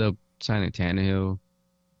they end up signing Tannehill,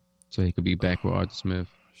 so he could be back with Arthur Smith.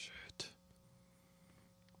 Shit.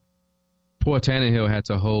 Poor Tannehill had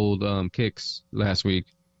to hold kicks last week.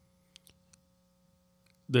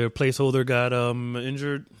 Their placeholder got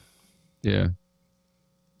injured. Yeah.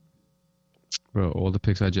 Bro, all the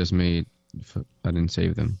picks I just made, I didn't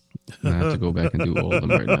save them. I have to go back and do all of them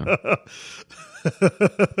right now.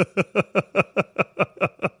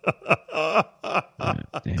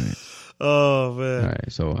 Damn it. Oh, man. All right,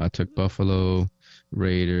 so I took Buffalo,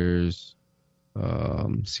 Raiders,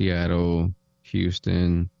 Seattle,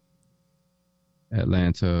 Houston,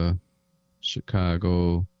 Atlanta,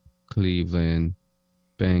 Chicago, Cleveland,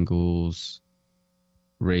 Bengals,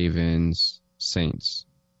 Ravens, Saints.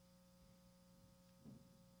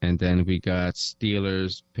 And then we got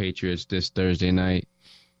Steelers, Patriots this Thursday night.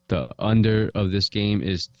 The under of this game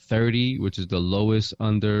is 30, which is the lowest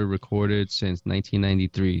under recorded since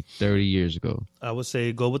 1993, 30 years ago. I would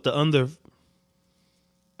say go with the under.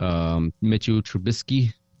 Mitchell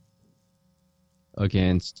Trubisky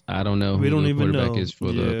against, I don't know who the quarterback is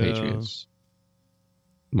for the Patriots.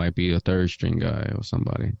 Might be a third string guy or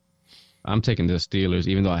somebody. I'm taking the Steelers,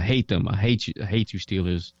 even though I hate them. I hate you,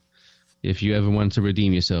 Steelers. If you ever want to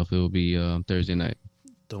redeem yourself, it will be Thursday night.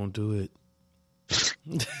 Don't do it.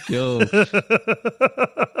 Yo. Don't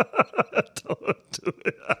do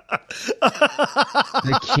it.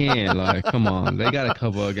 They can't. Like, come on. They got to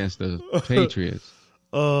cover against the Patriots.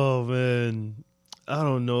 Oh, man. I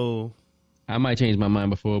don't know. I might change my mind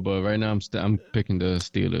before, but right now I'm picking the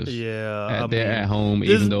Steelers. Yeah. They're at home,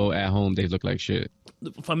 even though at home they look like shit.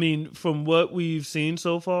 I mean, from what we've seen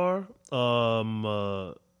so far,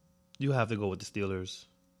 you have to go with the Steelers.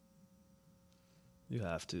 You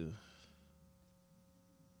have to.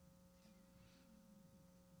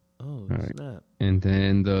 Oh, right. Snap. And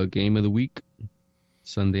then the game of the week,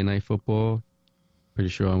 Sunday Night Football. Pretty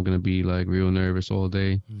sure I'm going to be like real nervous all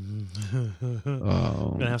day.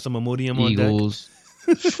 Gonna have some Imodium Eagles.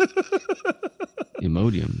 On deck.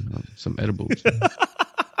 Imodium. Some edibles.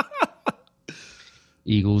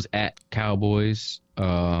 Eagles at Cowboys.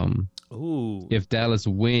 Ooh. If Dallas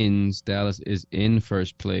wins, Dallas is in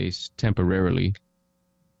first place temporarily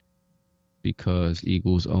because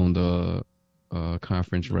Eagles own the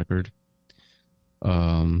conference record.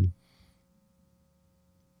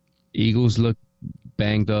 Eagles look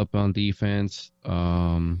banged up on defense.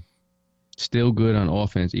 Still good on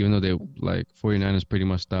offense, even though they 49ers pretty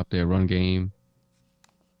much stopped their run game.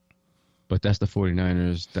 but that's the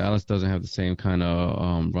 49ers. Dallas doesn't have the same kind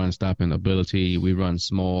of run stopping ability. We run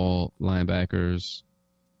small linebackers.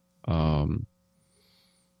 The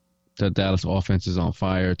Dallas offense is on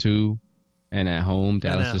fire too, and at home,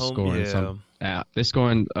 Dallas is scoring they're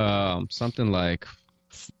scoring something like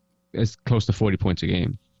it's close to 40 points a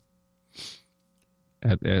game.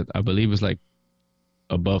 I believe it's like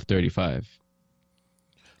above 35.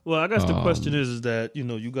 Well, I guess the question is that,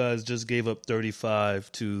 you guys just gave up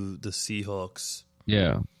 35 to the Seahawks.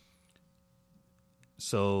 Yeah.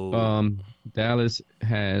 So Dallas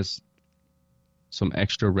has some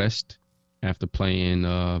extra rest after playing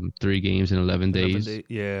 3 games in 11 days.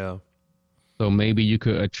 Yeah. So maybe you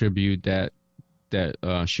could attribute that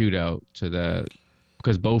shootout to that,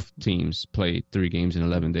 because both teams played 3 games in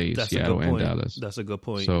 11 days, Seattle and Dallas. That's a good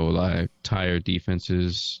point. So, like, tired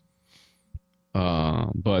defenses.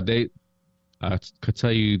 But I could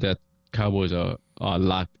tell you that Cowboys are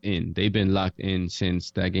locked in. They've been locked in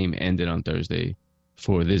since that game ended on Thursday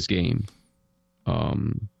for this game.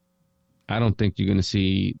 I don't think you're going to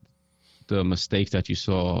see the mistakes that you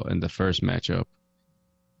saw in the first matchup,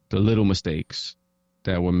 the little mistakes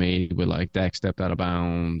that were made with, like, Dak stepped out of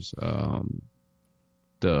bounds.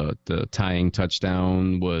 The tying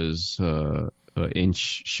touchdown was an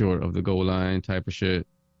inch short of the goal line type of shit.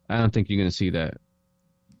 I don't think you're going to see that.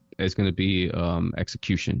 It's going to be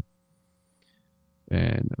execution.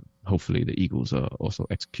 And hopefully the Eagles also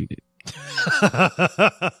execute it.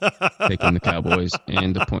 Taking the Cowboys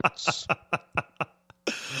and the points.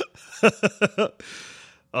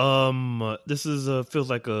 This is feels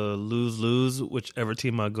like a lose-lose, whichever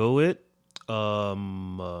team I go with.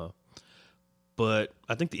 But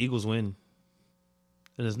I think the Eagles win.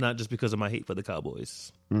 And it's not just because of my hate for the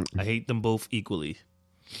Cowboys. I hate them both equally.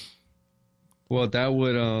 Well, that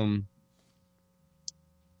would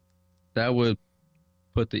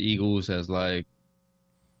put the Eagles as like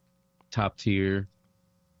top tier,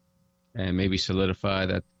 and maybe solidify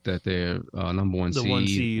that they're number one seed. The 1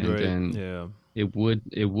 seed, and right? Then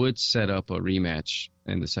it would set up a rematch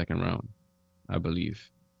in the second round, I believe,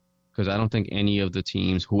 because I don't think any of the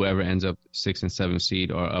teams, whoever ends up 6 and 7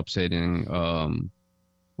 seed, are upsetting.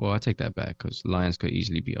 Well, I take that back, because Lions could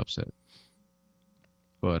easily be upset.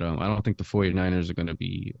 But I don't think the 49ers are going to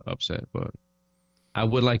be upset. But I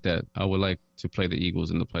would like that. I would like to play the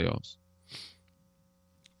Eagles in the playoffs.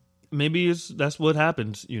 Maybe that's what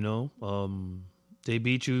happens, They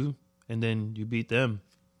beat you, and then you beat them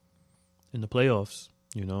in the playoffs,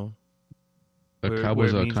 The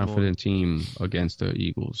Cowboys are a confident team against the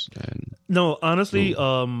Eagles. No, honestly,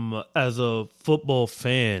 as a football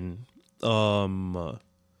fan,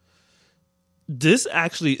 this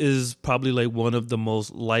actually is probably like one of the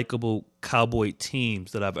most likable Cowboy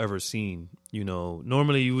teams that I've ever seen.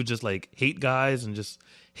 Normally you would just like hate guys and just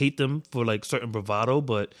hate them for like certain bravado,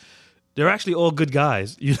 but they're actually all good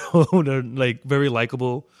guys. They're like very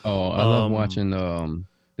likable. Oh, I love watching.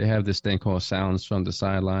 They have this thing called Sounds from the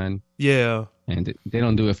Sideline. Yeah, and they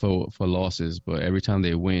don't do it for losses, but every time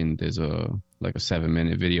they win, there's a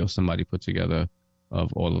 7-minute video somebody put together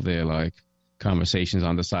of all of their like conversations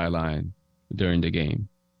on the sideline during the game.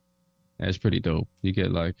 That's pretty dope. You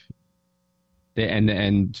get like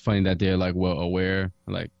and funny that they're like well aware,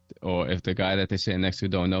 like, or if the guy that they're sitting next to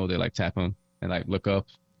don't know, they like tap him and like look up,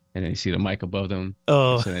 and then you see the mic above them.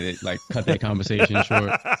 Oh, so they like cut their conversation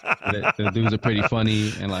short. The dudes are pretty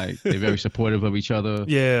funny, and like they're very supportive of each other.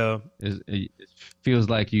 Yeah, it feels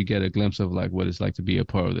like you get a glimpse of like what it's like to be a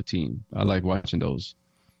part of the team. I like watching those.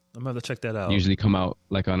 I'm gonna check that out. Usually come out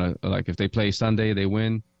like on if they play Sunday, they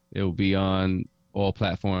win. It will be on all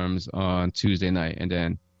platforms on Tuesday night, and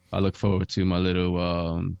then I look forward to my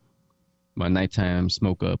little my nighttime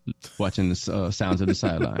smoke up, watching the Sounds of the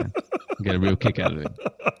Sideline. Get a real kick out of it.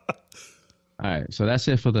 All right, so that's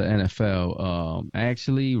it for the NFL.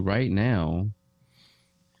 Actually, right now,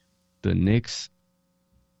 the Knicks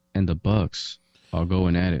and the Bucks are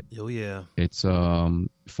going at it. Oh yeah, it's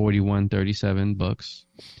 41-37 Bucks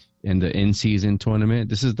in the in-season tournament.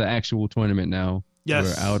 This is the actual tournament now.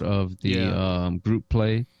 Yes. We're out of the group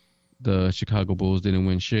play. The Chicago Bulls didn't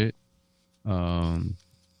win shit. The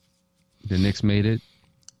Knicks made it.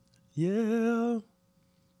 Yeah.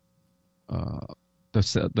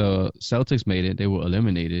 The Celtics made it. They were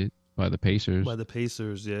eliminated by the Pacers.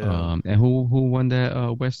 Yeah. And who won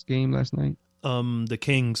that West game last night? The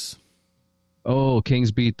Kings. Oh,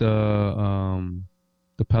 Kings beat the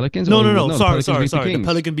Pelicans? No. Sorry. The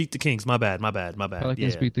Pelicans beat the Kings. My bad.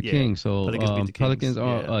 Pelicans beat the Kings. So Pelicans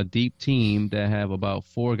are a deep team that have about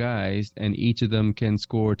 4 guys, and each of them can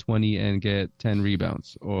score 20 and get 10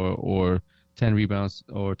 rebounds or 10 rebounds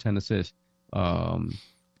or 10 assists.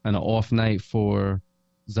 an off night for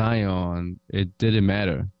Zion, it didn't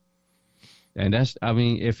matter. And I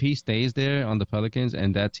mean, if he stays there on the Pelicans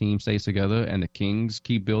and that team stays together and the Kings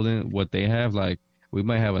keep building what they have, like, we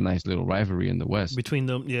might have a nice little rivalry in the West. Between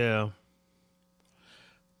them, yeah.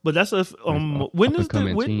 But that's if when is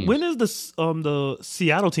the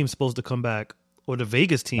Seattle team supposed to come back, or the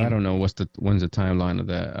Vegas team? I don't know when's the timeline of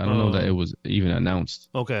that. I don't know that it was even announced.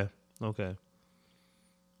 Okay.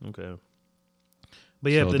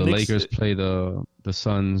 But yeah, so if the Lakers play the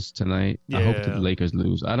Suns tonight. Yeah. I hope the Lakers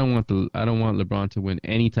lose. I don't want LeBron to win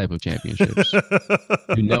any type of championships.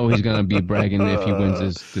 You know he's gonna be bragging if he wins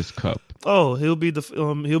this cup. Oh, he'll be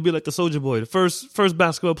like the Soldier Boy, the first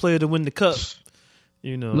basketball player to win the cup.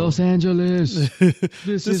 You know, Los Angeles,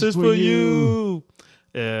 this is for you.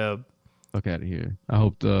 Yeah. Fuck out of here. I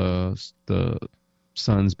hope the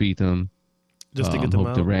Suns beat them. Just to get them hope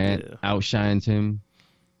out. Durant outshines him.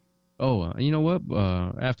 Oh, you know what?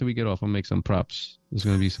 After we get off, I'll make some props. There's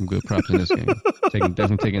going to be some good props in this game.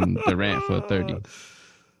 Definitely taking Durant for a 30.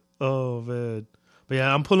 Oh, man. But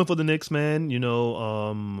yeah, I'm pulling for the Knicks, man. You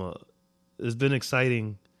know, it's been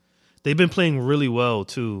exciting. They've been playing really well,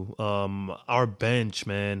 too. Our bench,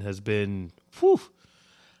 man, has been... Whew,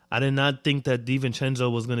 I did not think that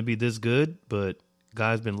DiVincenzo was going to be this good, but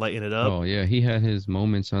guy's been lighting it up. Oh, yeah. He had his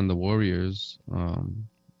moments on the Warriors.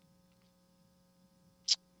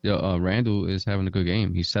 Randall is having a good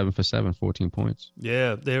game. He's 7 for 7, 14 points.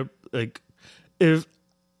 Yeah, they're like, if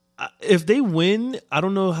they win, I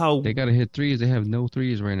don't know how they got to hit threes. They have no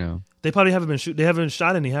threes right now. They probably haven't been They haven't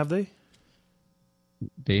shot any, have they?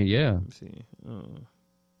 Yeah. Let me see.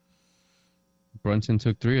 Brunson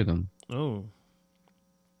took 3 of them. Oh.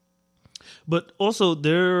 But also,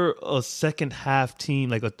 they're a second half team,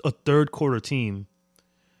 like a third quarter team.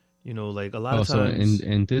 You know, like a lot of times. So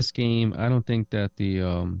in this game, I don't think that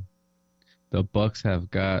the Bucks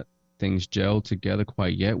have got things gelled together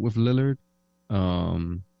quite yet with Lillard.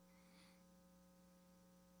 Because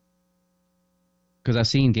I've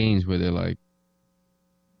seen games where they're like,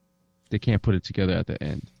 they can't put it together at the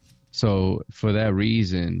end. So for that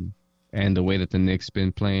reason, and the way that the Knicks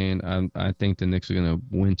been playing, I think the Knicks are going to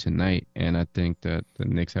win tonight, and I think that the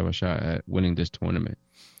Knicks have a shot at winning this tournament.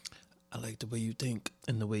 I like the way you think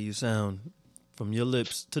and the way you sound, from your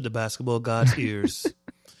lips to the basketball god's ears.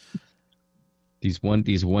 These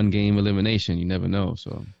one game elimination, you never know.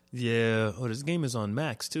 So yeah. Oh, this game is on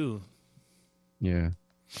Max too. Yeah.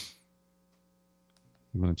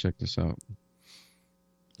 I'm gonna check this out.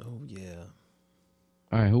 Oh yeah.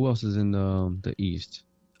 All right. Who else is in the East?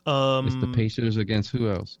 It's the Pacers against who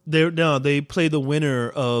else? They play the winner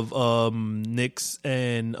of Knicks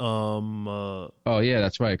and Oh yeah,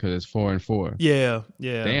 that's right, because it's 4-4. Yeah.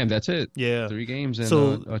 Damn, that's it. Yeah, 3 games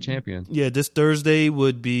and a champion. Yeah, this Thursday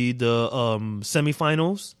would be the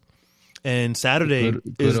semifinals, and Saturday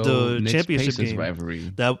good is the Knicks championship Pacers game.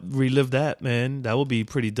 Rivalry. That relive that, man. That would be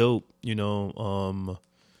pretty dope. You know.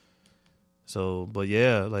 So, but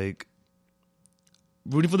yeah, like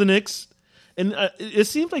rooting for the Knicks. And it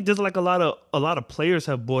seems like there's like a lot of players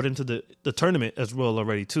have bought into the tournament as well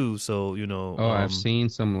already too. So you know. Oh, I've seen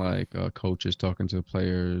some like coaches talking to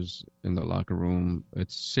players in the locker room.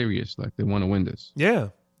 It's serious. Like they want to win this. Yeah.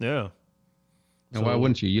 And why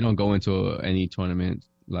wouldn't you? You don't go into any tournament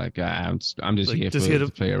like I'm just like, here to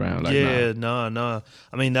play around. Like, yeah, nah.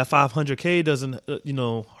 I mean that $500K doesn't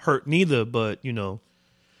hurt neither. But you know,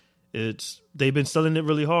 they've been selling it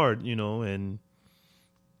really hard. You know, and.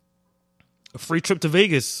 A free trip to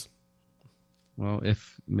Vegas. Well,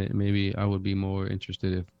 if maybe I would be more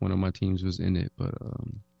interested if one of my teams was in it, but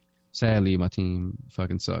sadly my team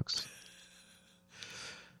fucking sucks.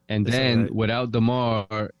 And That's then right. Without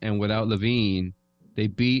DeMar and without Levine, they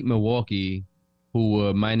beat Milwaukee, who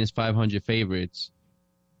were minus 500 favorites.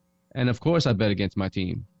 And of course, I bet against my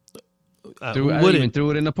team. I even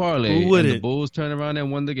threw it in the parlay. Who wouldn't? And the Bulls turned around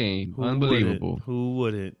and won the game. Unbelievable. Who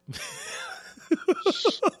wouldn't?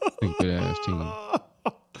 Good ass team.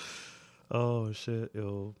 Oh shit,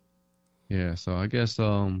 yo. Yeah, so I guess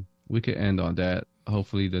we could end on that.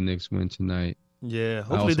 Hopefully the Knicks win tonight. Yeah,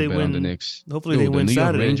 hopefully they win. On the Knicks. Hopefully they win the New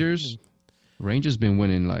York Saturday. Rangers been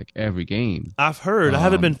winning like every game. I've heard. I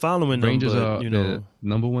haven't been following them. Rangers but, are the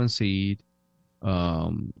number 1 seed.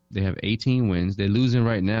 They have 18 wins. They're losing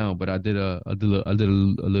right now, but I did a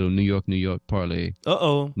little New York parlay.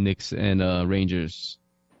 Knicks and Rangers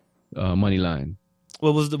money line.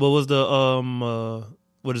 What is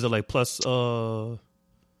it like plus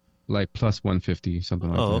like plus 150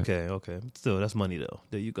 something like that. Okay. Still, that's money though.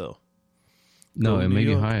 There you go. No, it may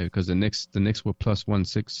be higher because the Knicks were plus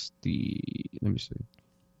 160. Let me see.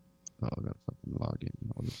 Oh, I gotta fucking log in.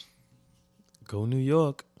 All this. Go New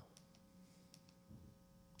York.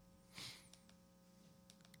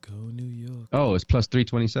 Go New York. Oh, it's plus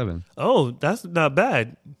 327. Oh, that's not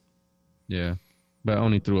bad. Yeah, but I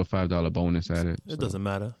only threw a $5 bonus at it. It doesn't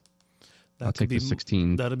matter. I'll take the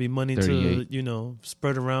 16. That'll be money 38. to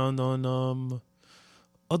spread around on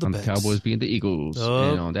other On bets. the Cowboys beating the Eagles.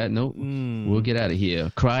 And on that note, we'll get out of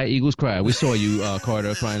here. Cry, Eagles, cry. We saw you,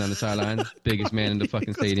 Carter, crying on the sideline. Biggest man in the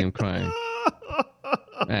fucking stadium crying.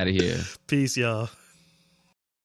 Out of here. Peace, y'all.